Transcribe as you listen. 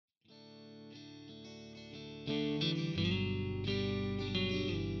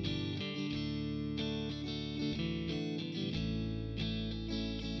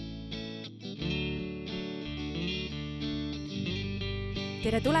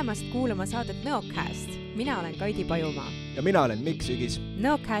Tere tulemast kuulama saadet Nõocast. Mina olen Kaidi Pajumaa. Ja mina olen Mikk Sügis.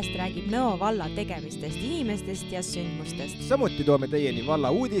 Nõocast räägib Nõo valla tegemistest, inimestest ja sündmustest. Samuti toome teieni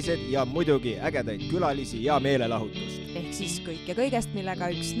valla uudised ja muidugi ägedaid külalisi ja meelelahutust. Ehk siis kõik ja kõigest, millega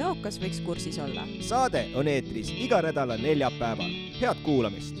üks nõokas võiks kursis olla. Saade on eetris iga nädala neljapäeval. Head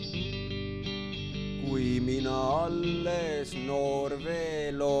kuulamist! Kui mina alles noor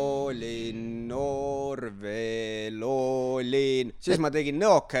veel olin, siis ma tegin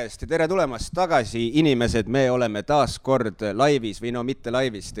Nõocast ja tere tulemast tagasi, inimesed, me oleme taas kord laivis või no mitte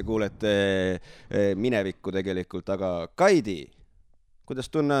laivis, te kuulete minevikku tegelikult, aga Kaidi,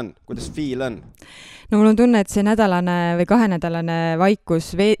 kuidas tunne on? Kuidas feel on? No mul on tunne, et see nädalane või kahenädalane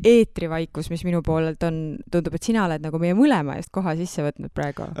vaikus, eetrivaikus, mis minu poolelt on, tundub, et sina oled nagu meie mõlema eest koha sisse võtnud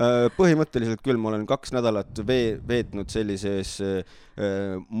praegu. Põhimõtteliselt küll, ma olen 2 nädalat veetnud sellises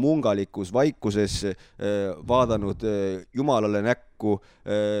mungalikus vaikuses, vaadanud Jumalale näkku,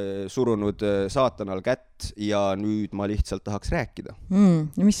 surunud saatanal kätt ja nüüd ma lihtsalt tahaks rääkida.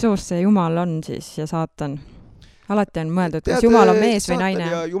 Ja mis soost see Jumal on siis ja saatan? Alati on mõeldud, kas Jumal on mees või naine?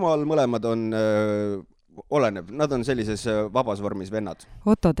 Ja Jumal mõlemad on, oleneb, nad on sellises vabas vormis vennad.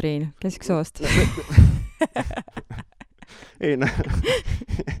 Otto Triin, kesksoost. Ei,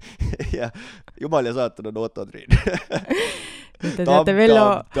 ja Jumal ja saatan on Otto Triin. Te teate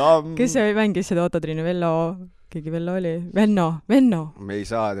Vello, kes see mängis seda Otto Triini? Vello, keegi Vello oli? Venno. Me ei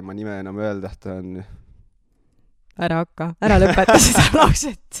saa tema nime enam öelda, ta on... Ära lõpeta seda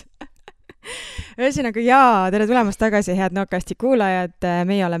lauset. Ühesõnaga, jaa, tere tulemast tagasi, head Nõocasti kuulajad.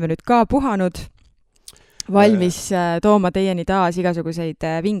 Meie oleme nüüd ka puhanud, valmis tooma teieni taas igasuguseid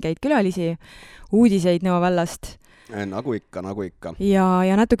vingeid külalisi, uudiseid Nõo vallast. Nagu ikka.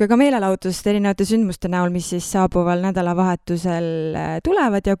 Ja natuke ka meelelahutust erinevate sündmuste näol, mis siis saabuval nädalavahetusel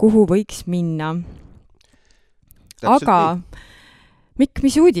tulevad ja kuhu võiks minna. Aga, Mikk,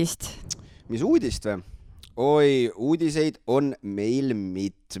 mis uudist? Mis uudist või? Oi, uudiseid on meil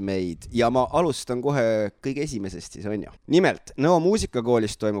mitmeid ja ma alustan kohe kõige esimesest siis on ju. Nimelt, Nõo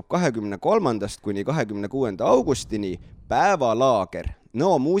muusikakoolis toimub 23. kuni 26. augustini päevalaager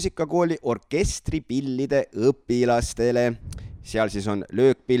Nõo muusikakooli orkestripillide õpilastele. Seal siis on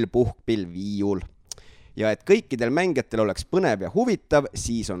löökpill, puhkpill, viiul. Ja et kõikidel mängijatel oleks põnev ja huvitav,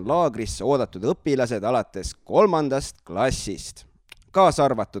 siis on laagrisse oodatud õpilased alates 3. klassist. Kaasa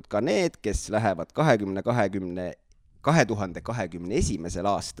arvatud ka need, kes lähevad 2021.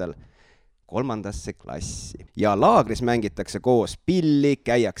 aastal 3. klassi. Ja laagris mängitakse koos pilli,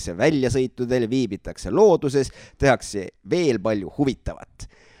 käiakse väljasõitudel, viibitakse looduses, tehakse veel palju huvitavat.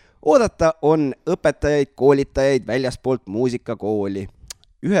 Oodata on õpetajaid, koolitajaid väljaspoolt muusikakooli.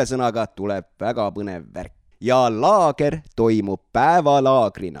 Ühesõnaga tuleb väga põnev värk. Ja laager toimub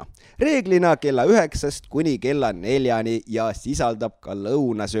päevalaagrina. Reeglina kella 9 kuni kella 4 ja sisaldab ka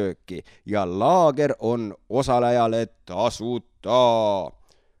lõunasööki. Ja laager on osalejale tasuta.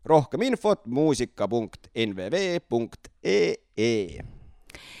 Rohkem infot muusika.nvv.ee.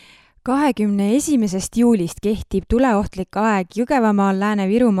 21. juulist kehtib tuleohtlik aeg Jõgevamaal,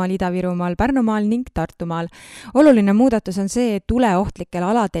 Lääne-Virumaal, Ida-Virumaal, Pärnumaal ning Tartumaal. Oluline muudatus on see, et tuleohtlikel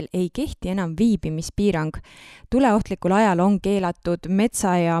aladel ei kehti enam viibimispiirang. Tuleohtlikul ajal on keelatud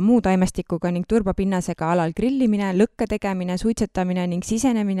metsa ja muu taimestikuga ning turbapinnasega alal grillimine, lõkke tegemine, suitsetamine ning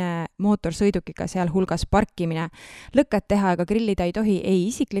sisenemine mootorsõidukiga, seal hulgas parkimine. Lõkket teha ega grillida ei tohi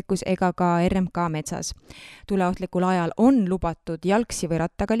ei isiklikus ega ka RMK metsas. Tuleohtlikul ajal on lubatud jalgsi või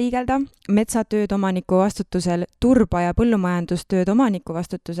rattaga liigelda, metsatööd omaniku vastutusel, turba- ja põllumajandustööd omaniku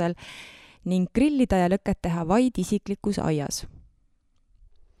vastutusel ning grillida ja lõket teha vaid isiklikus aias.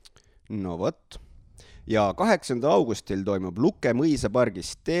 No vot. Ja 8. augustil toimub Luke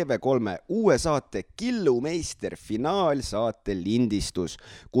mõisapargis TV3 uue saate Killumeister finaalsaate lindistus,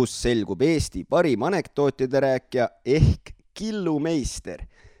 kus selgub Eesti parim anekdootide rääkija ehk Killumeister.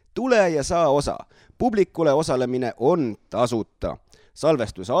 Tule ja saa osa. Publikule osalemine on tasuta.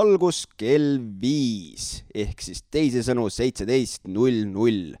 Salvestus algus kell 5 ehk siis teisisõnu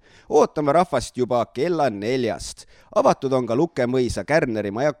 17:00. Ootame rahvast juba kella 4. Avatud on ka Luke mõisa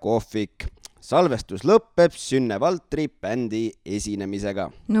Kärneri maja kohvik. Salvestus lõppeb Sünne Valtri bändi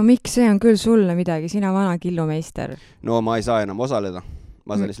esinemisega. No miks see on küll sulle midagi, sina vana Killumeister? No ma ei saa enam osaleda.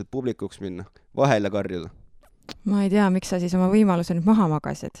 Ma saan lihtsalt publikuks minna, vahele karjuda. Ma ei tea, miks sa siis oma võimaluse nüüd maha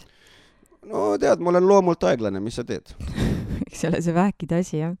magasid. No tead, ma olen loomult aeglane, mis sa teed? Eks ole see vähkide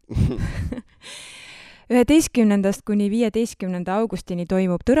asi, jah. 11. kuni 15. augustini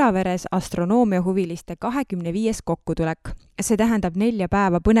toimub Tõraveres astronoomiahuviliste 25. kokkutulek. See tähendab 4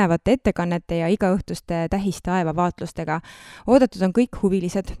 päeva põnevate ettekannete ja igaõhtuste tähistaeva vaatlustega. Oodatud on kõik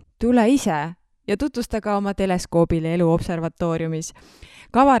huvilised. Tule ise ja tutvusta ka oma teleskoobile elu observatooriumis.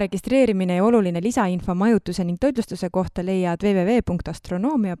 Kava registreerimine ja oluline lisainfo majutuse ning toitlustuse kohta leiad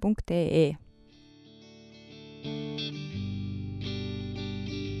www.astronomia.ee.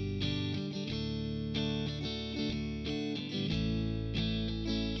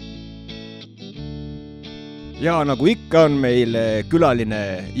 Ja nagu ikka on meil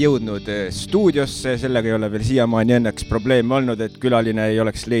külaline jõudnud stuudiosse, sellega ei ole veel siiamaani õnneks probleeme olnud, et külaline ei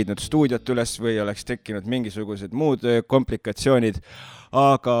oleks leidnud stuudiot üles või oleks tekkinud mingisugused muud komplikatsioonid.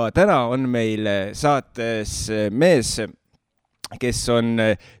 Aga täna on meil saates mees, kes on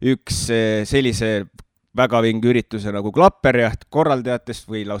üks sellise väga vinge ürituse nagu Klapperjaht korraldajatest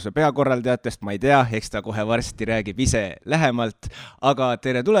või lausa peakorraldajatest, ma ei tea, eks ta kohe varsti räägib ise lähemalt, aga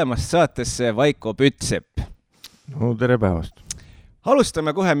tere tulemast saatesse Vaiko Pütsepp. No tere päevast.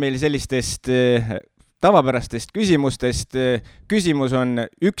 Alustame kohe meil sellistest tavapärastest küsimustest. Küsimus on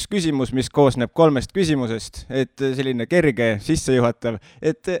üks küsimus, mis koosneb 3 küsimusest, et selline kerge sissejuhatav,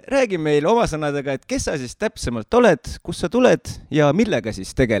 et räägi meil oma sõnadega, et kes sa siis täpsemalt oled, kus sa tuled ja millega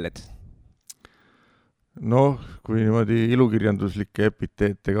siis tegeled? No, kui niimoodi ilukirjanduslikke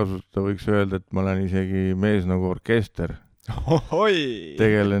epiteete kasutada, võiks öelda, et ma olen isegi mees nagu orkester. Ohoi!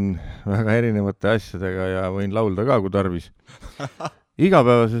 Tegelen väga erinevate asjadega ja võin laulda ka, kui tarvis.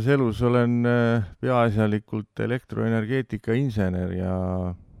 Igapäevases elus olen peaasjalikult elektroenergeetika insener ja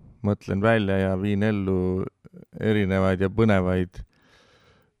mõtlen välja ja viin ellu erinevaid ja põnevaid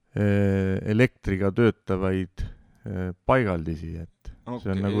elektriga töötavaid paigaldisi, et see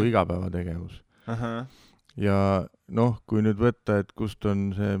on nagu igapäevategevus. Aha. Ja noh, kui nüüd võtta, et kust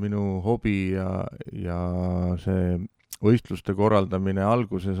on see minu hobi ja see võistluste korraldamine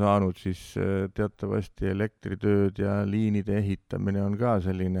alguse saanud, siis teatavasti elektritööd ja liinide ehitamine on ka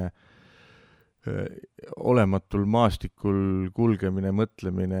selline olematul maastikul kulgemine,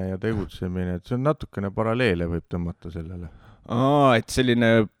 mõtlemine ja tegutsemine, et see on natukene paralleele võib tõmmata sellele. Et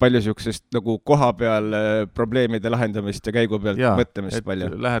selline palju siuksest nagu koha peal probleemide lahendamist ja käigu pealt mõtlemist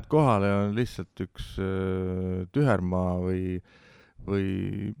palju. Lähed kohale ja on lihtsalt üks tühermaa või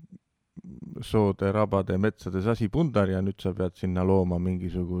soode, rabade, metsade sasipundar ja nüüd sa pead sinna looma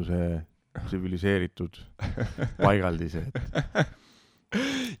mingisuguse tsiviliseeritud paigaldise.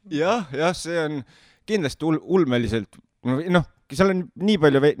 Jah, see on kindlasti ulmeliselt, seal on nii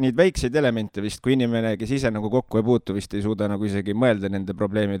palju neid väikseid elemente vist, kui inimene, kes ise nagu kokku ei puutu, vist ei suuda nagu isegi mõelda nende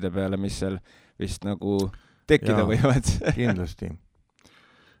probleemide peale, mis seal vist nagu tekkida võivad. Kindlasti.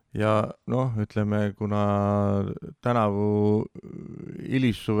 Ja noh, ütleme, kuna tänavu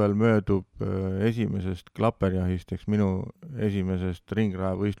hilissuvel möödub esimesest Klapperjahist, eks minu esimesest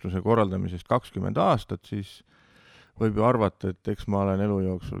ringrajavõistluse korraldamisest 20 aastat, siis võib ju arvata, et eks ma olen elu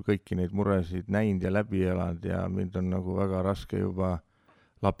jooksul kõiki neid muresid näinud ja läbi elanud ja mind on nagu väga raske juba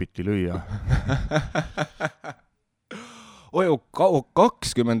lapiti lüüa. Oi,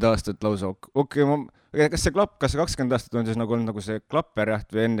 20 aastat lausa. Okei, kas see 20 aastat on siis nagu see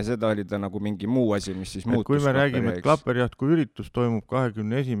Klapperjaht või enne seda oli ta nagu mingi muu asi, mis siis muutus? Kui me räägime, et Klapperjaht kui üritus toimub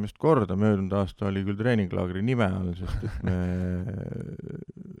 21. korda, möödunud aasta oli küll treeninglaagri nime all, sest et me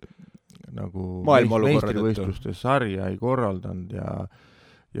nagu meistrivõistluste sarja ei korraldanud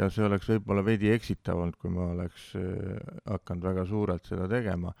ja see oleks võib-olla veidi eksitav olnud, kui ma oleks hakanud väga suurelt seda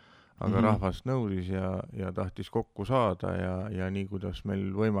tegema. Aga rahvas nõudis ja tahtis kokku saada ja nii, kuidas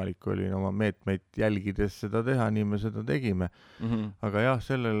meil võimalik oli oma meetmeid jälgides seda teha, nii me seda tegime. Aga jah,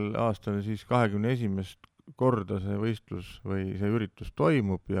 sellel aastal siis 21. korda see võistlus või see üritus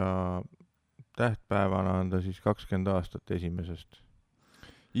toimub ja tähtpäevana on ta siis 20 aastat esimesest.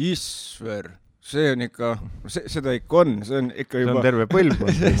 Isver, see on ikka, seda ikka on, see on ikka juba... See on terve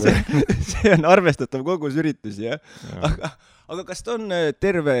põlvkond. see on arvestatav kogus üritus, jah. Aga kas ta on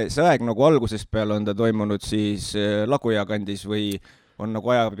terve see aeg nagu algusest peale on ta toimunud siis Laguja kandis või on nagu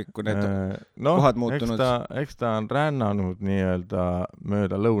ajapikku need kohad muutunud? Eks ta on rännanud nii-öelda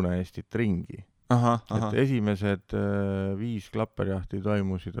mööda Lõuna-Eestit ringi. Et esimesed 5 Klapperjahti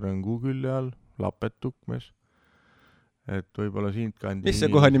toimusid Rõngu külje all, Lapetukmes. Et võib-olla siit kandi... Mis see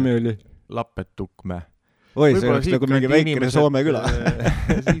koha nimi oli? Lapetukme. Oi, see oleks nagu mingi väikene Soome küla.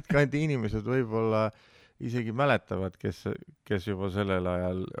 Siit kandi inimesed võib-olla isegi mäletavad, kes juba sellel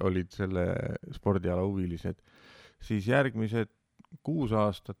ajal olid selle spordiala huvilised. Siis järgmised 6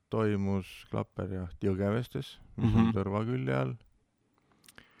 aastat toimus Klapperjaht Jõgevestes, mis on Tõrva külje all.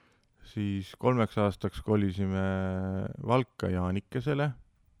 Siis 3 aastaks kolisime Valka Jaanikesele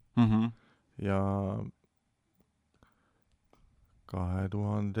ja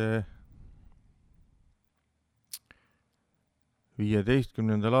 2015.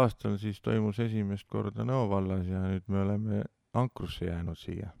 aastal siis toimus esimest korda Nõo vallas ja nüüd me oleme Ankrusse jäänud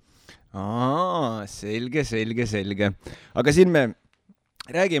siia. Selge. Aga siin me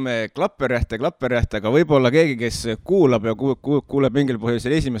räägime klapperjahte, aga võib-olla keegi, kes kuulab ja kuuleb mingil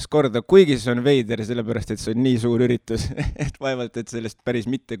põhjusel esimest korda, kuigi see on veider, sellepärast, et see on nii suur üritus, et vaevalt, et sellest päris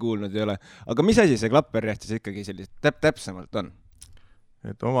mitte kuulnud ei ole. Aga mis asi see klapperjaht siis ikkagi sellist täpsemalt on?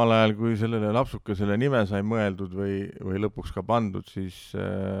 Et omal ajal, kui sellele lapsukesele nime sai mõeldud või lõpuks ka pandud, siis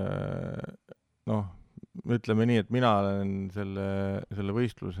ütleme nii, et mina olen selle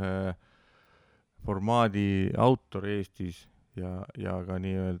võistluse formaadi autor Eestis ja ka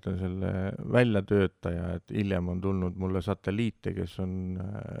nii-öelda selle väljatöötaja, et hiljem on tulnud mulle satelliite, kes on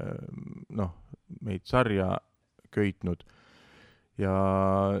meid sarja köitnud. Ja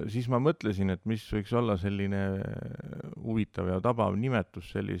siis ma mõtlesin, et mis võiks olla selline huvitav ja tabav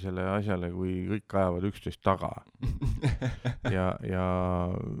nimetus sellisele asjale, kui kõik ajavad üksteist taga. ja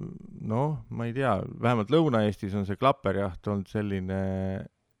ma ei tea, vähemalt Lõuna-Eestis on see klapperjaht olnud selline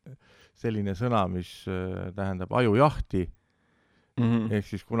sõna, mis tähendab ajujahti. Ehk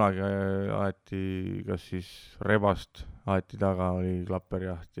siis kunagi aeti kas siis rebast aeti taga, oli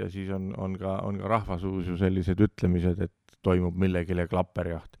klapperjaht ja siis on ka rahvasuus ju sellised ütlemised, et toimub millegile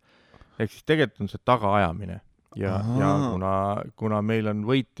klapperjaht. Ehk siis tegelikult on see tagaajamine. Ja kuna meil on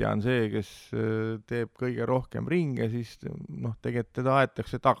võitja on see, kes teeb kõige rohkem ringe, siis tegelikult teda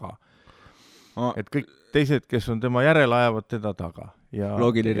aetakse taga. Et kõik teised, kes on tema järel, ajavad teda taga. Ja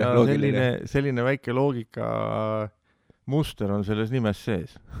selline väike loogika muster on selles nimes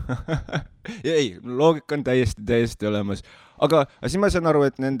sees. Ei, loogika on täiesti olemas. Aga siis ma saan aru,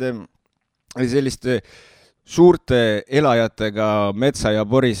 et nende selliste suurte elajatega metsa ja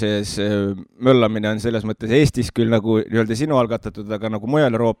pori sees möllamine on selles mõttes Eestis küll nagu nii-öelda sinu algatatud, aga nagu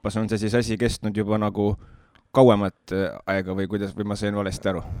mujal Euroopas on see siis asi kestnud juba nagu kauemat aega või kuidas, või ma sain valesti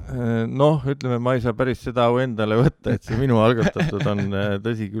aru? Ütleme, ma ei saa päris seda endale võtta, et see minu algatatud on,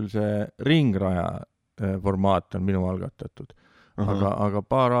 tõsi küll, see ringraja formaat on minu algatatud. Aga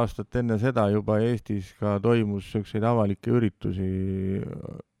paar aastat enne seda juba Eestis ka toimus selliseid avalikke üritusi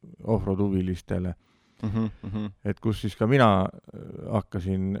offroad-huvilistele. Et kus siis ka mina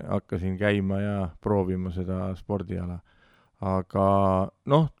hakkasin käima ja proovima seda spordiala. Aga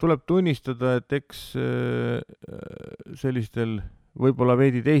tuleb tunnistada, et eks sellistel võib-olla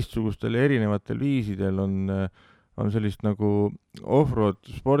veidi teistsugustel ja erinevatel viisidel on sellist nagu offroad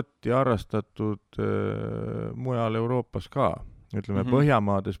sporti harrastatud mujal Euroopas ka. Ütleme,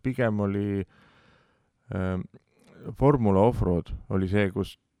 Põhjamaades pigem oli formula offroad oli see,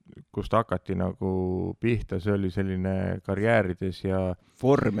 kust hakati nagu pihta, see oli selline karjäärides ja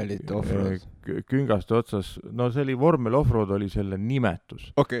vormelite offroad. Küngaste otsas, see oli vormel offroad oli selle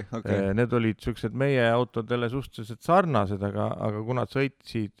nimetus. Okay. Need olid sellised meie autodele suhteliselt sarnased, aga kui nad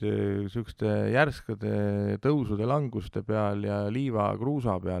sõitsid sellised järskade tõusude languste peal ja liiva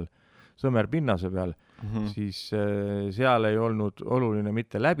kruusa peal, sõmerpinnase peal, siis seal ei olnud oluline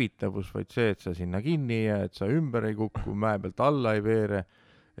mitte läbitavus, vaid see, et sa sinna kinni ja et sa ümber ei kuku, mäe pealt alla ei veere.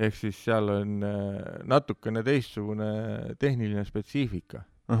 Ehk siis seal on natukene teistsugune tehniline spetsiifika.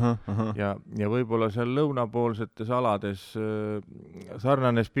 Ja võib-olla seal lõunapoolsetes alades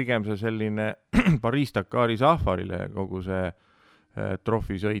sarnanes pigem see selline Pariis-Dakari Safarile kogu see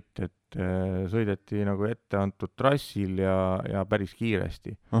trofisõit, et sõideti nagu ette antud trassil ja päris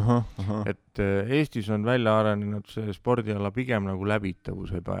kiiresti. Et Eestis on välja arenenud see spordiala pigem nagu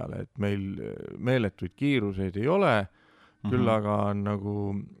läbitavuse peale, et meil meeletuid kiiruseid ei ole, küll aga on nagu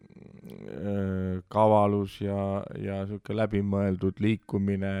kavalus ja selline läbimõeldud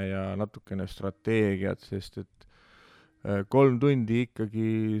liikumine ja natukene strateegiat, sest et 3 tundi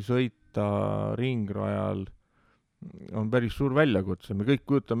ikkagi sõita ringrajal on päris suur väljakutse. Me kõik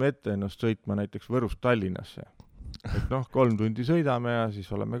kujutame ette ennast sõitma näiteks Võrust Tallinnasse. Et 3 tundi sõidame ja siis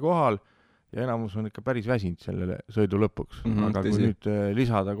oleme kohal ja enamus on ikka päris väsinud sellele sõidu lõpuks. Aga kui nüüd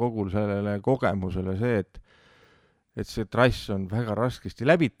lisada kogu sellele kogemusele see, et see trass on väga raskesti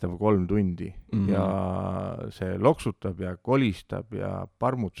läbitav 3 tundi ja see loksutab ja kolistab ja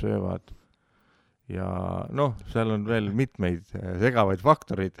parmud söövad ja seal on veel mitmeid segavaid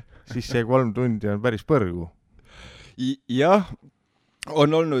faktorid, siis see 3 tundi on päris põrgu. Jah,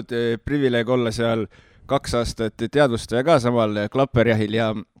 on olnud privileeg olla seal 2 aastat teadvustaja ka samal klapperjahil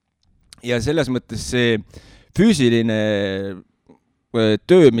ja selles mõttes see füüsiline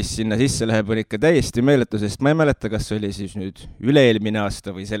töö, mis sinna sisse läheb, on ikka täiesti meeletu, sest ma ei mäleta, kas oli siis nüüd üle-eelmine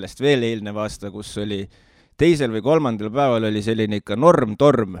aasta või sellest veel eelnev aasta, kus oli teisel või kolmandal päeval oli selline ikka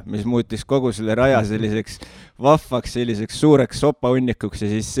normtorm, mis muutis kogu selle raja selliseks vahvaks, selliseks suureks sopaunnikuks ja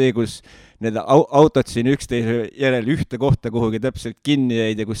siis see, kus need autod siin üksteise järel ühte kohta kuhugi täpselt kinni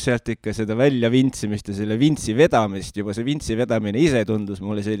jäid ja kus sealt ikka seda välja vintsimist ja selle vintsi vedamist, juba see vintsi vedamine ise tundus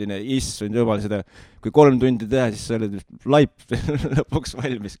mulle selline, issand jumal, seda kui 3 tundi teha, siis sa oled laip lõpuks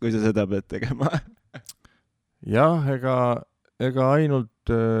valmis, kui sa seda pead tegema. Jah, ega ainult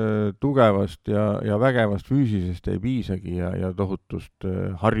tugevast ja vägevast füüsisest ei piisagi ja tohutust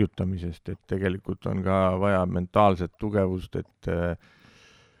harjutamisest, et tegelikult on ka vaja mentaalset tugevust, et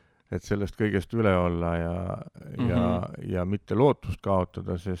sellest kõigest üle olla ja mitte lootust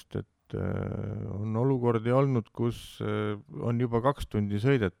kaotada, sest et on olukordi olnud, kus on juba 2 tundi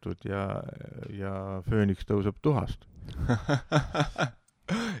sõidetud ja fööniks tõuseb tuhast.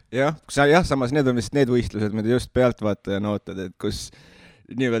 jah, samas need on vist need võistlused, mida just pealtvaatajana ootad, et kus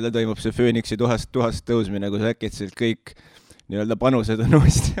nii-öelda toimub see fööniksi tuhast tõusmine, kus äkitselt kõik nii-öelda panused on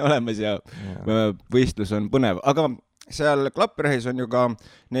uuesti olemas ja võistlus on põnev. Aga seal Klappirahis on ju ka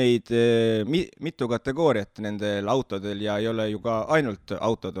neid mitu kategooriat nendel autodel ja ei ole ju ka ainult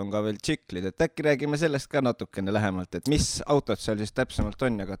autod, on ka veel tsiklid, et äkki räägime sellest ka natukene lähemalt, et mis autod seal siis täpsemalt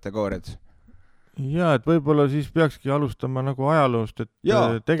on ja kategooriad? Ja, et võib-olla siis peakski alustama nagu ajaloost, et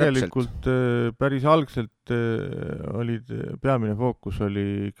tegelikult päris algselt peamine fookus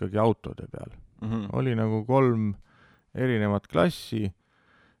oli ikkagi autode peal. Oli nagu 3 erinevat klassi.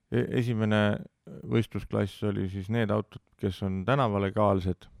 Esimene võistlusklass oli siis need autod, kes on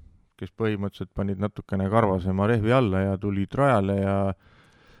tänavalegaalsed, kes põhimõtteliselt panid natukene karvasema rehvi alla ja tulid rajale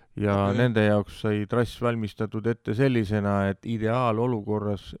ja nende jaoks sai trass valmistatud ette sellisena, et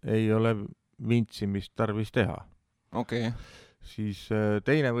ideaalolukorras ei ole vintsimist tarvis teha. Siis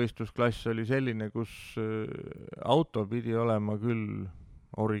teine võistlusklass oli selline, kus auto pidi olema küll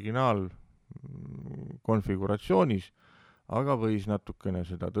originaal konfiguratsioonis, aga võis natukene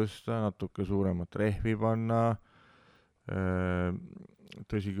seda tõsta, natuke suuremat rehvi panna,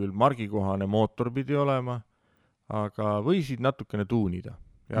 tõsi küll, margikohane mootor pidi olema, aga võisid natukene tuunida.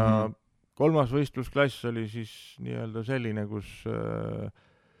 Ja kolmas võistlusklass oli siis nii-öelda selline, kus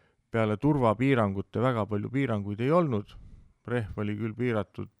peale turvapiirangute väga palju piiranguid ei olnud. Rehv oli küll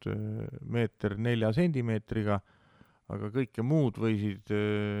piiratud 1,4 meetriga, aga kõike muud võisid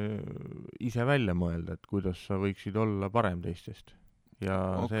ise välja mõelda, et kuidas sa võiksid olla parem teistest.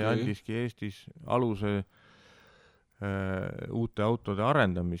 Ja see andiski Eestis aluse uute autode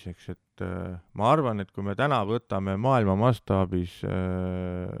arendamiseks, et ma arvan, et kui me täna võtame maailma mastaabis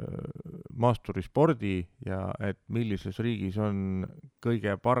maasturispordi ja et millises riigis on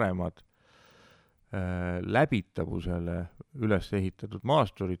kõige paremad läbitavusele üles ehitatud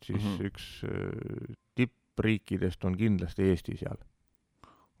maasturid, siis üks tippriikidest on kindlasti Eesti seal.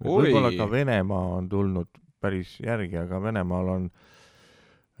 Võib-olla ka Venemaa on tulnud päris järgi, aga Venemaal on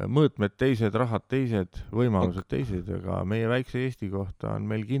mõõtmed teised, rahad teised, võimalused teised, aga meie väikse Eesti kohta on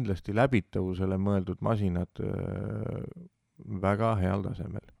meil kindlasti läbitavusele mõeldud masinad väga heal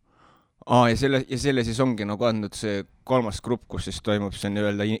tasemel. Ja selle siis ongi nagu andnud see 3. grupp, kus siis toimub see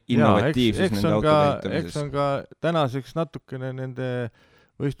nii-öelda innovatiivsus nende autode ehitamises. Eks on ka tänaseks natukene nende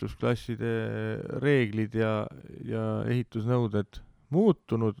võistlusklasside reeglid ja ehitusnõuded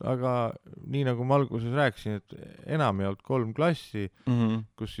muutunud, aga nii nagu ma alguses rääkisin, et enam ei olnud 3 klassi,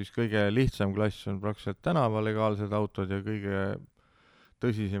 kus siis kõige lihtsam klass on praktiliselt tänavalegaalsed autod ja kõige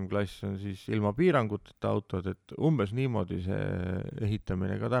tõsisem klass on siis ilma piiranguteta autod, et umbes niimoodi see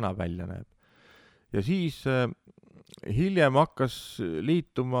ehitamine ka täna välja näeb. Ja siis hiljem hakkas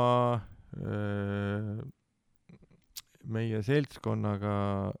liituma meie seltskonnaga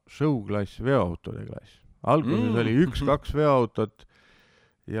show-klass, veoautode klass. Alguses oli 1-2 veoautot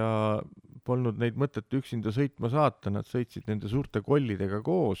ja polnud neid mõtet üksinda sõitma saata, nad sõitsid nende suurte kollidega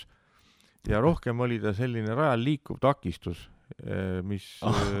koos ja rohkem oli ta selline rajal liikuv takistus, mis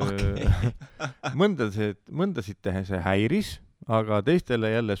mõndasid tehes see häiris, aga teistele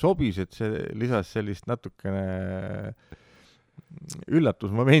jälle sobis, et see lisas sellist natukene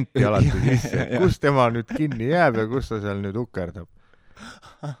üllatusmomenti alati sisse, kus tema nüüd kinni jääb ja kus ta seal nüüd ukerdab.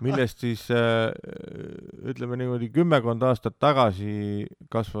 Millest siis, ütleme niimoodi, 10 aastat tagasi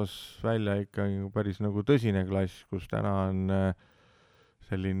kasvas välja ikka päris nagu tõsine klass, kus täna on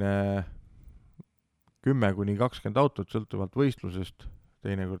selline 10-20 autot sõltuvalt võistlusest,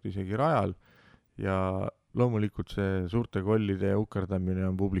 teinekord isegi rajal, ja loomulikult see suurte kollide ukerdamine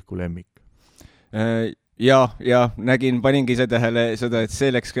on publiku lemmik. Ja paningi ise tähele seda, et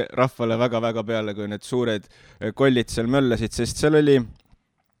see läks rahvale väga-väga peale, kui need suured kollid seal möllasid, sest seal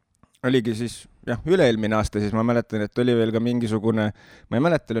oligi siis üle-eelmine aasta, siis ma mäletan, et oli veel ka mingisugune, ma ei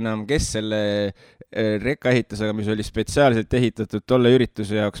mäleta enam, kes selle rekka ehitas, aga mis oli spetsiaalselt ehitatud tolle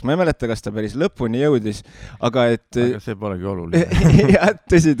ürituse jaoks. Ma ei mäleta, kas ta päris lõpuni jõudis, aga see polegi oluline. jah,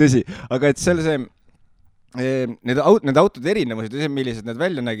 tõsi. Aga et seal need autode erinevused, millised need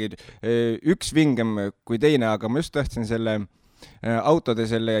välja nägid, üks vingem kui teine, aga ma just tahtsin selle autode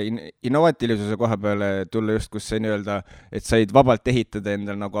selle innovaatilisuse koha peale tulla just, kus see nii-öelda, et said vabalt ehitada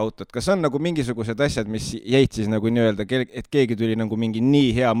endal nagu autot. Kas on nagu mingisugused asjad, mis jäid siis nagu nii-öelda, et keegi tuli nagu mingi nii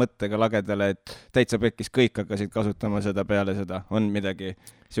hea mõttega lagedale, et täitsa pekkis kõik hakkasid kasutama seda peale seda? On midagi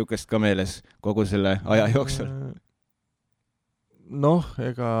siukest ka meeles kogu selle aja jooksul?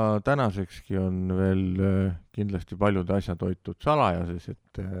 Ega tänasekski on veel kindlasti paljud asjad hoitud salajases,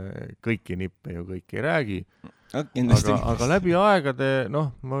 et kõiki nippe ju kõik ei räägi. Aga läbi aegade, ma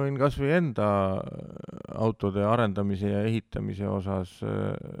võin kas või enda autode arendamise ja ehitamise osas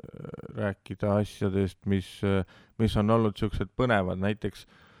rääkida asjadest, mis on olnud siuksed põnevad. Näiteks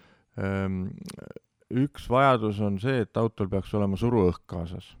üks vajadus on see, et autol peaks olema suruõhk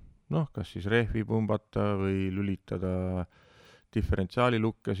kaasas. Kas siis rehvi pumbata või lülitada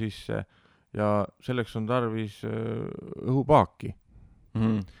diferentsiaalilukke sisse ja selleks on tarvis õhupaaki.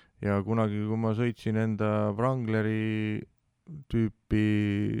 Ja kunagi, kui ma sõitsin enda Wrangleri tüüpi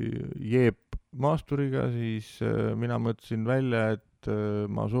Jeep maasturiga, siis mina mõtlesin välja, et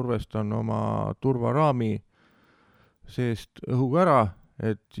ma survestan oma turvaraami seest õhuga ära,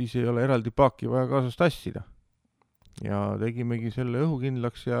 et siis ei ole eraldi paaki vaja kaasas tassida. Ja tegimegi selle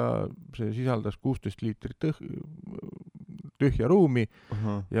õhukindlaks ja see sisaldas 16 liitrit tühja ruumi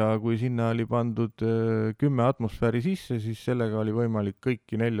ja kui sinna oli pandud 10 atmosfääri sisse, siis sellega oli võimalik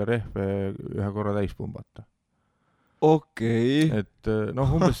kõiki 4 rehve ühe korra täis pumbata. Okei. Et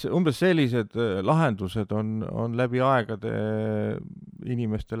umbes sellised lahendused on läbi aegade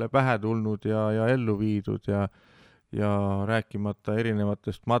inimestele pähe tulnud ja ellu viidud ja rääkimata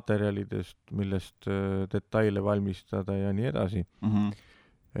erinevatest materjalidest, millest detaile valmistada ja nii edasi.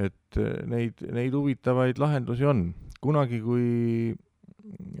 Et neid huvitavaid lahendusi on. Kunagi, kui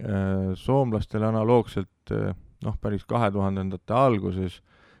soomlastele analoogselt, päris 2000-ndate alguses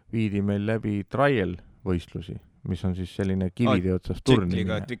viidi meil läbi trial võistlusi, mis on siis selline kivide otsas turnimine.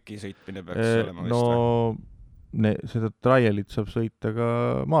 Tšekliga tüki sõitmine peaks olema seda trialit saab sõita ka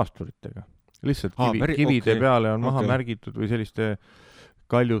maasturitega. Lihtsalt kivide peale on maha märgitud või selliste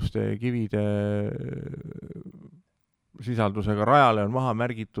kaljuste kivide sisaldusega rajale on maha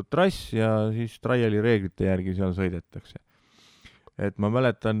märgitud trass ja siis triali reeglite järgi seal sõidetakse. Et ma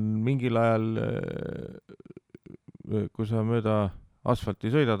mäletan mingil ajal, kui sa mööda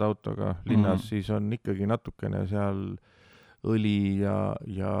asfalti sõidad autoga linnas, siis on ikkagi natukene seal õli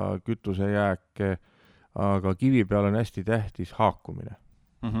ja kütusejääke, aga kivi peal on hästi tähtis haakumine.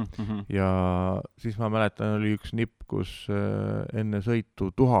 Ja siis ma mäletan, oli üks nipp, kus enne sõitu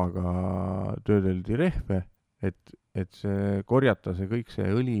tuhaga töödeldi rehve, et see korjata kõik see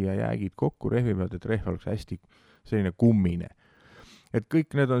õli ja jäägid kokku rehvi pealt, et rehv oleks hästi selline kummine. Et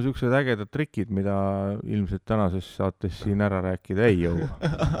kõik need on siuksed ägedad trikid, mida ilmselt tänases saates siin ära rääkida ei jõua.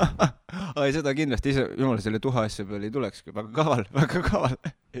 Ai, seda kindlasti ise, jumala selle tuha asja peale ei tulekski. Väga kaval.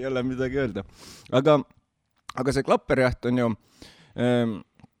 Ei ole midagi öelda. Aga see klapperjaht on ju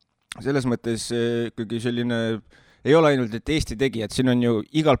selles mõttes ikkagi selline, ei ole ainult, et Eesti tegijad, siin on ju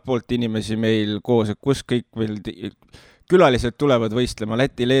igalt poolt inimesi meil koos, et kus kõik veel külalised tulevad võistlema,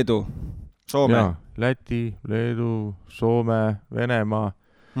 Läti, Leedu, Soome. Ja, Läti, Leedu, Soome, Venemaa,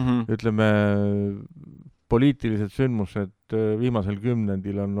 ütleme, poliitilised sündmused viimasel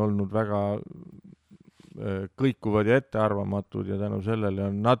 10 on olnud väga kõikuvad ja ettearvamatud ja tänu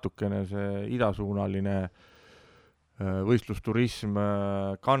sellele on natukene see idasuunaline võistlusturism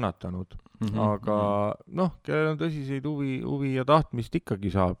kannatanud. Aga kellel on tõsiseid huvi ja tahtmist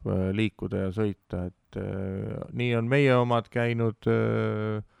ikkagi saab liikuda ja sõita, et nii on meie omad käinud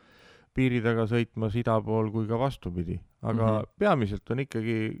piiri taga sõitmas ida pool kui ka vastupidi. Aga peamiselt on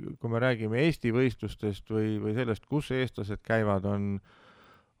ikkagi, kui me räägime Eesti võistlustest või sellest, kus eestlased käivad,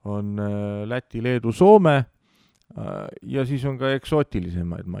 on Läti, Leedu, Soome ja siis on ka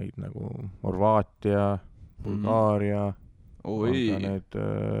eksootilisemaid maid nagu Horvaatia, Bulgaaria,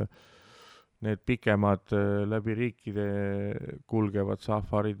 need pikemad läbi riikide kulgevad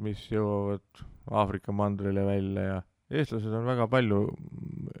safarid, mis jõuavad Aafrika mandrile välja ja eestlased on väga palju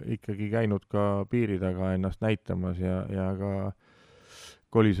ikkagi käinud ka piiri taga ennast näitamas ja ka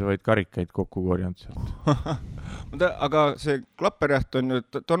kolisevaid karikaid kokku korjanud sealt. Aga see klapperjaht on ju,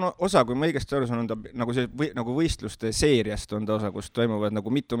 ta on osa, kui ma õigesti aru saan, on ta nagu võistluste seeriast on ta osa, kus toimuvad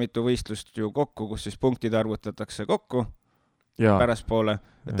nagu mitu võistlust ju kokku, kus siis punktid arvutatakse kokku päraspoole.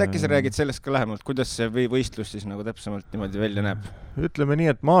 Et äkki sa räägid sellest ka lähemalt, kuidas see võistlus siis nagu täpsemalt niimoodi välja näeb? Ütleme nii,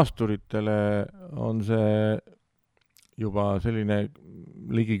 et maasturitele on see juba selline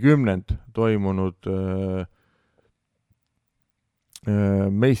ligi 10 toimunud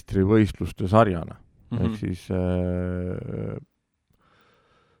meistrivõistluste sarjana. Ehk siis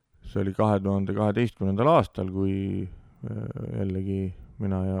see oli 2012. aastal, kui jällegi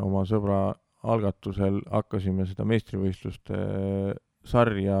mina ja oma sõbra algatusel hakkasime seda meistrivõistluste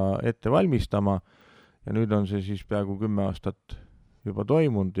sarja ette valmistama ja nüüd on see siis peaaegu 10 aastat juba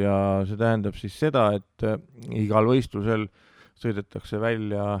toimunud ja see tähendab siis seda, et igal võistlusel sõidetakse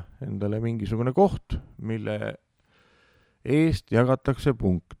välja endale mingisugune koht, mille eest jagatakse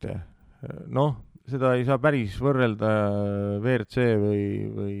punkte. Noh, seda ei saa päris võrrelda WRC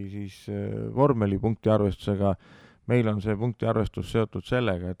või siis vormeli punktiarvestusega. Meil on see punktiarvestus seotud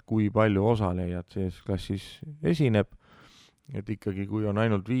sellega, et kui palju osalejad sees klassis esineb, et ikkagi kui on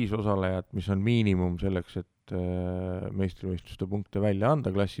ainult 5 osalejat, mis on miinimum selleks, et meistrivõistluste punkte välja anda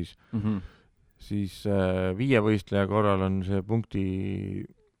klassis, siis 5 võistleja korral on see punkti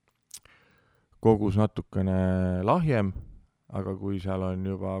kogus natukene lahjem, aga kui seal on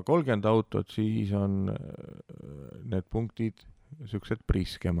juba 30 autot, siis on need punktid sellised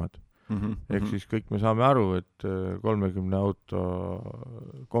priskemad. Ehk siis kõik me saame aru, et 30 auto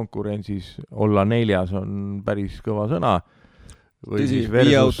konkurentsis olla 4 on päris kõva sõna või Tõsi, siis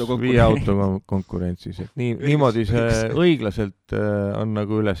versus 5 auto konkurentsis. Et niimoodi see õiglaselt on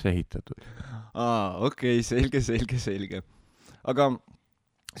nagu üles ehitatud. Okei, selge. Aga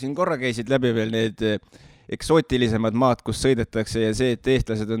siin korra käisid läbi veel need eksootilisemad maad, kus sõidetakse ja see, et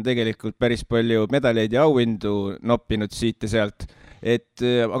eestlased on tegelikult päris palju medaleid ja auhindu noppinud siit ja sealt.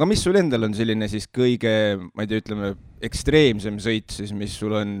 Aga mis sul endal on selline siis kõige, ma ei tea, ütleme, ekstreemsem sõit siis, mis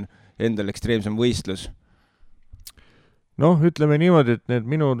sul on endal ekstreemsem võistlus? Noh, ütleme niimoodi, et need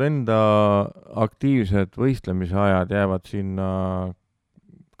minu enda aktiivsed võistlemise ajad jäävad sinna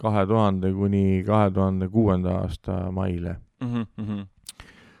 2000 kuni 2006. aasta maile.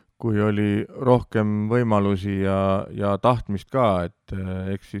 Kui oli rohkem võimalusi ja tahtmist ka, et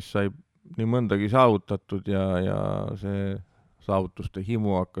eks siis sai nii mõndagi saavutatud ja see saavutuste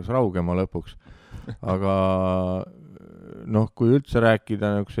himu hakkas raugema lõpuks. Aga noh, kui üldse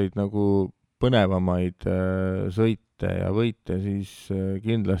rääkida nagu põnevamaid sõite ja võite, siis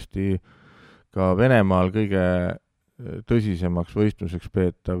kindlasti ka Venemaal kõige tõsisemaks võistluseks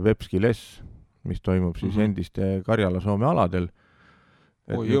peetav Vepski Les, mis toimub siis endiste Karjala-Soome aladel.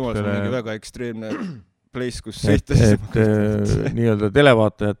 Jumal, see on mingi väga ekstreemne place, kus sõita. Nii-öelda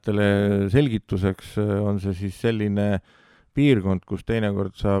televaatajatele selgituseks on see siis selline piirkond, kus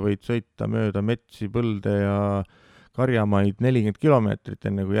teinekord sa võid sõita mööda metsi, põlde ja karjamaid 40 kilomeetrit,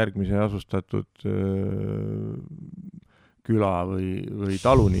 enne kui järgmise asustatud küla või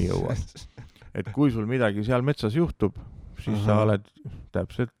taluni jõuad. Et kui sul midagi seal metsas juhtub, siis sa oled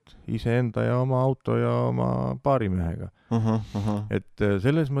täpselt iseenda ja oma auto ja oma paarimehega. Et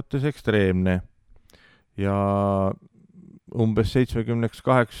selles mõttes ekstreemne. Ja umbes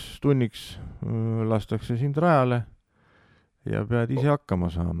 78 tunniks lastakse sind rajale ja pead ise hakkama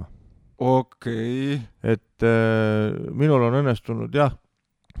saama. Okei. Et minul on õnnestunud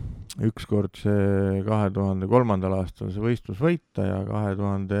ükskord see 2003. aastal see võistlus võita ja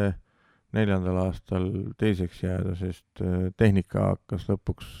 2004. aastal teiseks jääda, sest tehnika hakkas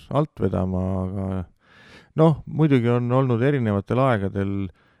lõpuks alt vedama, aga noh, muidugi on olnud erinevatel aegadel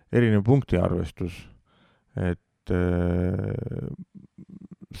erinev punktiarvestus, et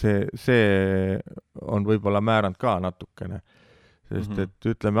see on võib-olla määranud ka natukene. Sest et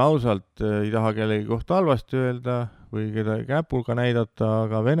ütleme ausalt, ei taha kellegi kohta halvasti öelda või kedagi käpuga näidata,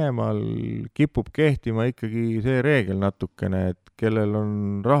 aga Venemaal kipub kehtima ikkagi see reegel natukene, et kellel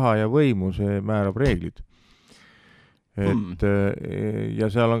on raha ja võimu, see määrab reeglid. Et,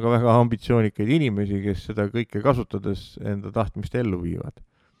 ja seal on ka väga ambitsioonikaid inimesi, kes seda kõike kasutades enda tahtmist ellu viivad.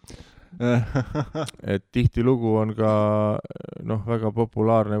 Et tihtilugu on ka väga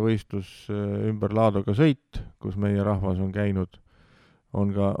populaarne võistlus ümber Laadoga sõit, kus meie rahvas on käinud. On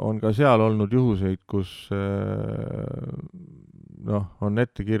ka seal olnud juhuseid, kus on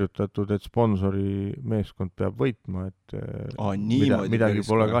ette kirjutatud, et sponsori meeskond peab võitma, et midagi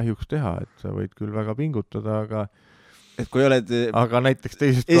pole kahjuks teha, et sa võid küll väga pingutada, et kui oled näiteks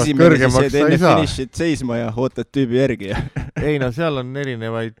teisest kohast kõrgemaks sa ei saa. Finishit seisma ja ootad tüübi järgi. Ei, seal on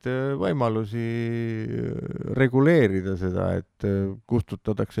erinevaid võimalusi reguleerida seda, et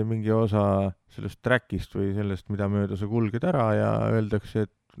kustutatakse mingi osa sellest trackist või sellest, mida mööda sa kulged ära ja öeldakse,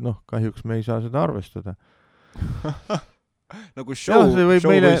 et kahjuks me ei saa seda arvestada. Nagu show. See võib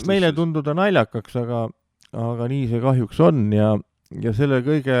meile tunduda naljakaks, aga aga nii see kahjuks on ja selle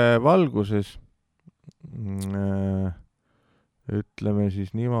kõige valguses ütleme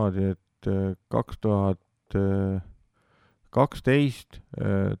siis niimoodi, et 2012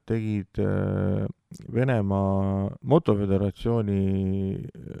 tegid Venemaa Motoföderatsiooni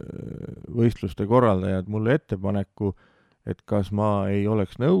võistluste korraldajad mulle ettepaneku, et kas ma ei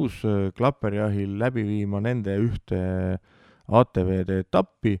oleks nõus klapperjahil läbi viima nende ühte ATV-de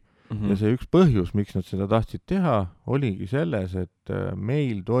etappi ja see üks põhjus, miks nad seda tahtsid teha, oligi selles, et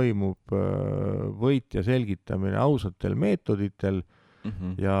meil toimub võitja selgitamine ausatel meetoditel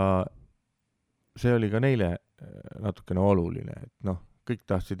ja see oli ka neile natukene oluline, et kõik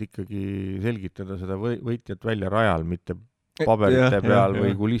tahtsid ikkagi selgitada seda võitjat välja rajal, mitte paberite peal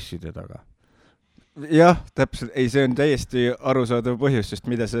või kulisside taga. Jah, täpselt. Ei, see on täiesti arusaadav põhjus, sest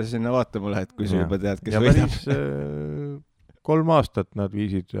mida sa sinna vaatama lähed, kui sa juba tead, kes võidab. 3 aastat nad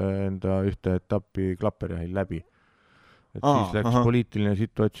viisid enda ühte etappi klapperjahil läbi. Et siis läks poliitiline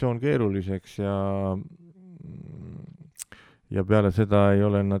situatsioon keeruliseks ja peale seda ei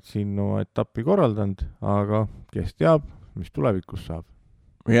ole nad siin oma etappi korraldanud, aga kes teab, mis tulevikus saab.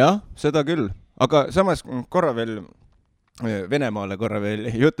 Jah, seda küll. Aga samas korra veel Venemaale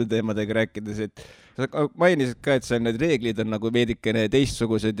jututeemadega rääkides, et sa mainisid ka, et seal need reeglid on nagu veidikene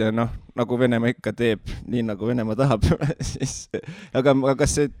teistsugused ja nagu Venemaa ikka teeb nii, nagu Venemaa tahab. Aga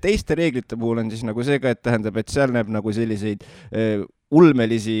kas see teiste reeglite puhul on siis nagu see ka, et tähendab, et seal näeb nagu selliseid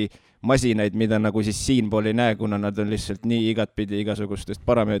ulmelisi masinaid, mida nagu siis siinpool ei näe, kuna nad on lihtsalt nii igatpidi igasugustest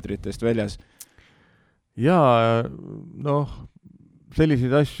parameetritest väljas? Jaa,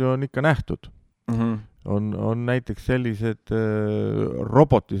 selliseid asju on ikka nähtud. On näiteks sellised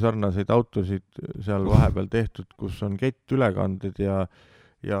robotisarnaseid autosid seal vahepeal tehtud, kus on kettülekanded ja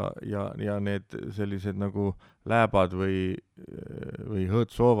need sellised nagu lääbad või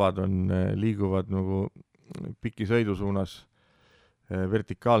hõõtsoovad liiguvad nagu piki sõidu suunas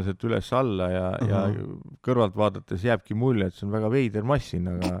vertikaalselt üles alla ja kõrvalt vaadates jääbki mulje, et see on väga veider massin,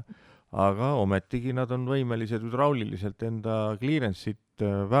 aga ometigi nad on võimelised hüdrauliliselt enda clearance'it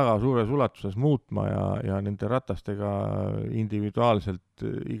väga suures ulatuses muutma ja nende ratastega individuaalselt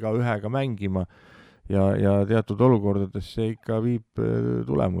iga ühega mängima ja teatud olukordades see ikka viib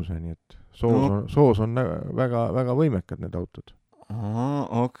tulemuseni, et soos on väga, väga võimekad need autod.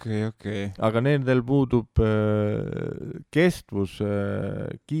 Okei. Aga nendel puudub kestvus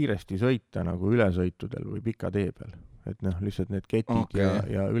kiiresti sõita nagu ülesõitudel või pika tee peal. Et lihtsalt need ketid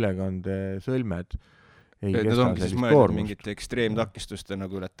ja ülekande sõlmed ei kesta sellist koormust. Mingite ekstreemtakistuste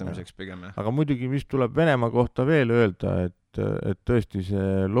nagu ületamiseks pigem. Aga muidugi, mis tuleb Venemaa kohta veel öelda, et tõesti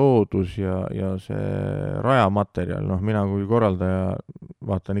see loodus ja see rajamaterjal, mina kui korraldaja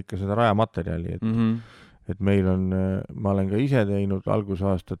vaatan ikka seda rajamaterjali, et meil on, ma olen ka ise teinud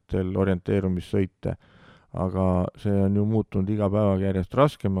algusaastatel orienteerumissõite, aga see on ju muutunud iga päevaga järjest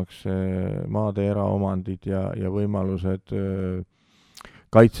raskemaks, maade eraomandid ja võimalused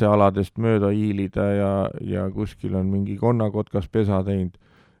kaitsealadest mööda hiilida ja kuskil on mingi konnakotkas pesa teinud.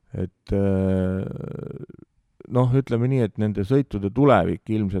 Et ütleme nii, et nende sõitude tulevik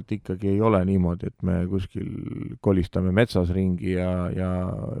ilmselt ikkagi ei ole niimoodi, et me kuskil kolistame metsas ringi ja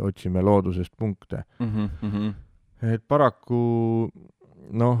otsime loodusest punkte. Et paraku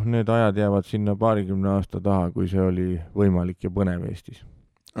need ajad jäävad sinna 20 aasta taha, kui see oli võimalik ja põnev Eestis.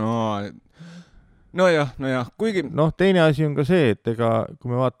 Nojah, kuigi... teine asi on ka see, et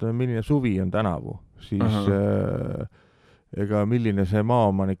kui me vaatame, milline suvi on tänavu, siis ega milline see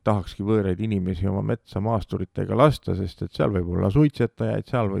maaomanik tahakski võõraid inimesi oma metsa maasturitega lasta, sest et seal võib olla suitsetajaid,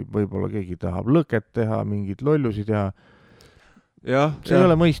 seal võib-olla keegi tahab lõket teha, mingid lollusi teha. See ei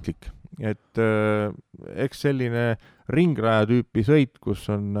ole mõistlik. Et eks selline ringraja tüüpi sõit, kus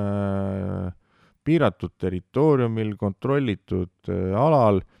on piiratud territooriumil, kontrollitud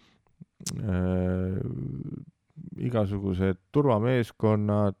alal, igasugused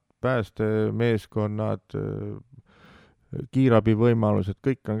turvameeskonnad, päästemeeskonnad, kiirabivõimalused,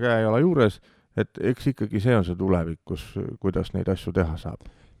 kõik on käe-jala juures, et eks ikkagi see on see tulevik, kuidas neid asju teha saab.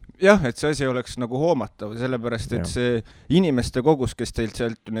 Jah, et see asi oleks nagu hoomatav, sellepärast, et see inimeste kogus, kes teilt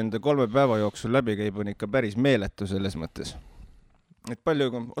sealt nende 3 päeva jooksul läbi käib, on ikka päris meeletu selles mõttes. Et palju,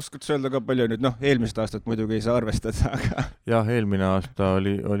 oskad sa öelda ka palju nüüd, eelmist aastat muidugi ei saa arvestada, aga... Jah, eelmine aasta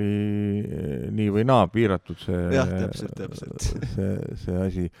oli nii või naa piiratud see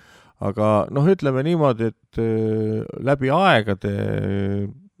asi. Aga ütleme niimoodi, et läbi aegade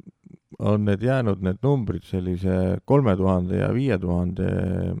on need jäänud need numbrid sellise 3000 ja 5000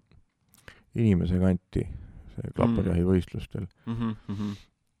 inimese kanti klapperjahi võistlustel.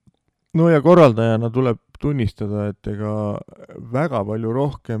 Ja korraldajana tuleb tunnistada, et ega väga palju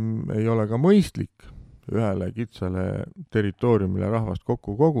rohkem ei ole ka mõistlik. ühele kitsale territooriumile rahvast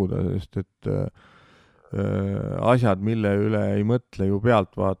kokku koguda, sest et asjad, mille üle ei mõtle ju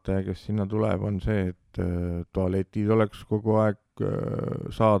pealtvaataja, kes sinna tuleb, on see, et tualetid oleks kogu aeg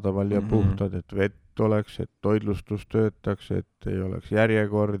saadaval ja puhtad, et vett oleks, et toitlustus töötaks, et ei oleks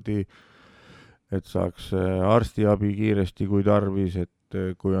järjekordi, et saaks arstiabi kiiresti, kui tarvis, et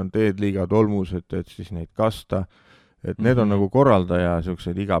kui on teed liiga tolmused, et siis neid kasta. Et need on nagu korraldaja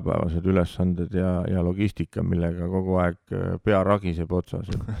siuksed igapäevased ülesanded ja logistika, millega kogu aeg pea ragiseb otsas.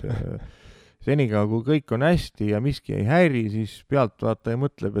 Et seniga, kui kõik on hästi ja miski ei häiri, siis pealtvaataja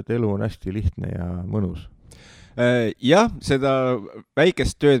mõtleb, et elu on hästi lihtne ja mõnus. Jah, seda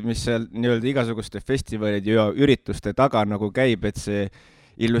väikest tööd, mis seal nii-öelda igasuguste festivalid ja ürituste taga nagu käib, et see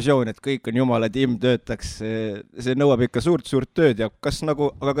illusioon, et kõik on jumala tiim töötaks, see nõuab ikka suurt tööd ja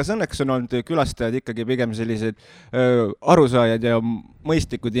aga kas õnneks on olnud külastajad ikkagi pigem sellised arusaajad ja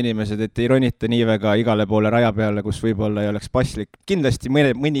mõistlikud inimesed, et ei ronita nii väga igale poole raja peale, kus võib-olla ei oleks paslik. Kindlasti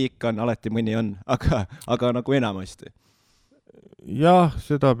mõni ikka on, alati mõni on, aga nagu enamasti. Jah,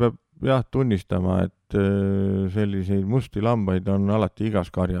 seda peab tunnistama, et selliseid musti lambaid on alati igas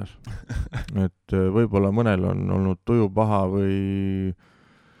karjas. Et võib-olla mõnel on olnud tuju paha või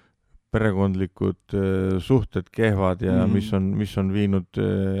perekondlikud suhted kehvad ja mis on viinud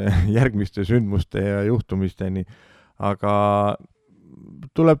järgmiste sündmuste ja juhtumisteni. Aga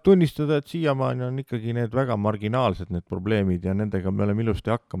tuleb tunnistada, et siiamaani on ikkagi need väga marginaalsed need probleemid ja nendega me oleme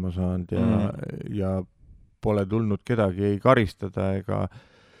ilusti hakkama saanud ja pole tulnud kedagi ei karistada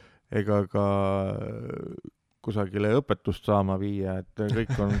ega ka kusagile õpetust saama viia, et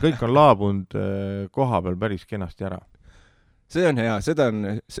kõik on laabunud koha peal päris kenasti ära. See on hea, seda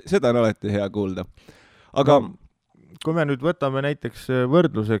on alati hea kuulda. Aga kui me nüüd võtame näiteks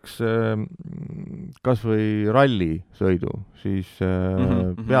võrdluseks kas või rallisõidu, siis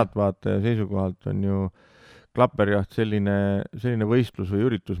pealtvaataja seisukohalt on ju klapperjaht selline võistlus või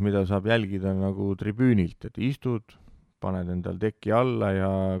üritus, mida saab jälgida nagu tribüünilt, et istud, paned endal teki alla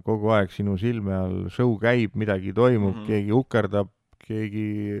ja kogu aeg sinu silme all show käib, midagi toimub, keegi ukerdab,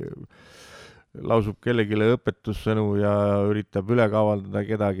 keegi lausub kellegile õpetussõnu ja üritab üle kavaldada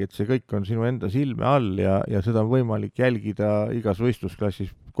kedagi, et see kõik on sinu enda silme all ja seda on võimalik jälgida igas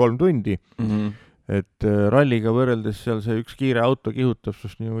võistlusklassis 3 tundi. Et ralliga võrreldes seal see üks kiire auto kihutab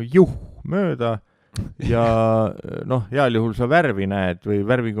sust nii mööda ja heal juhul sa värvi näed või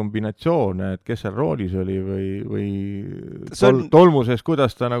värvikombinatsioone, et kes seal roolis oli või tolmuses,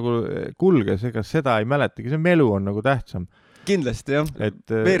 kuidas ta nagu kulges, ega seda ei mäletagi, see melu on nagu tähtsam. Kindlasti, jah.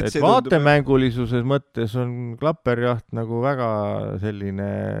 Et vaatemängulisuses mõttes on klapperjaht nagu väga selline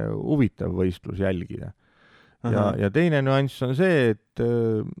huvitav võistlus jälgida. Ja teine nüanss on see, et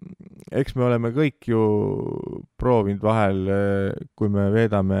eks me oleme kõik ju proovinud vahel, kui me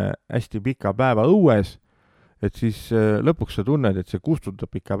veedame hästi pika päeva õues, et siis lõpuks sa tunned, et see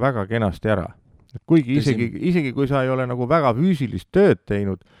kustutab ikka väga kenasti ära. Et kuigi isegi kui sa ei ole nagu väga füüsilist tööd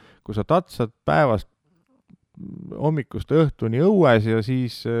teinud, kui sa tatsad päevast hommikust õhtuni õues ja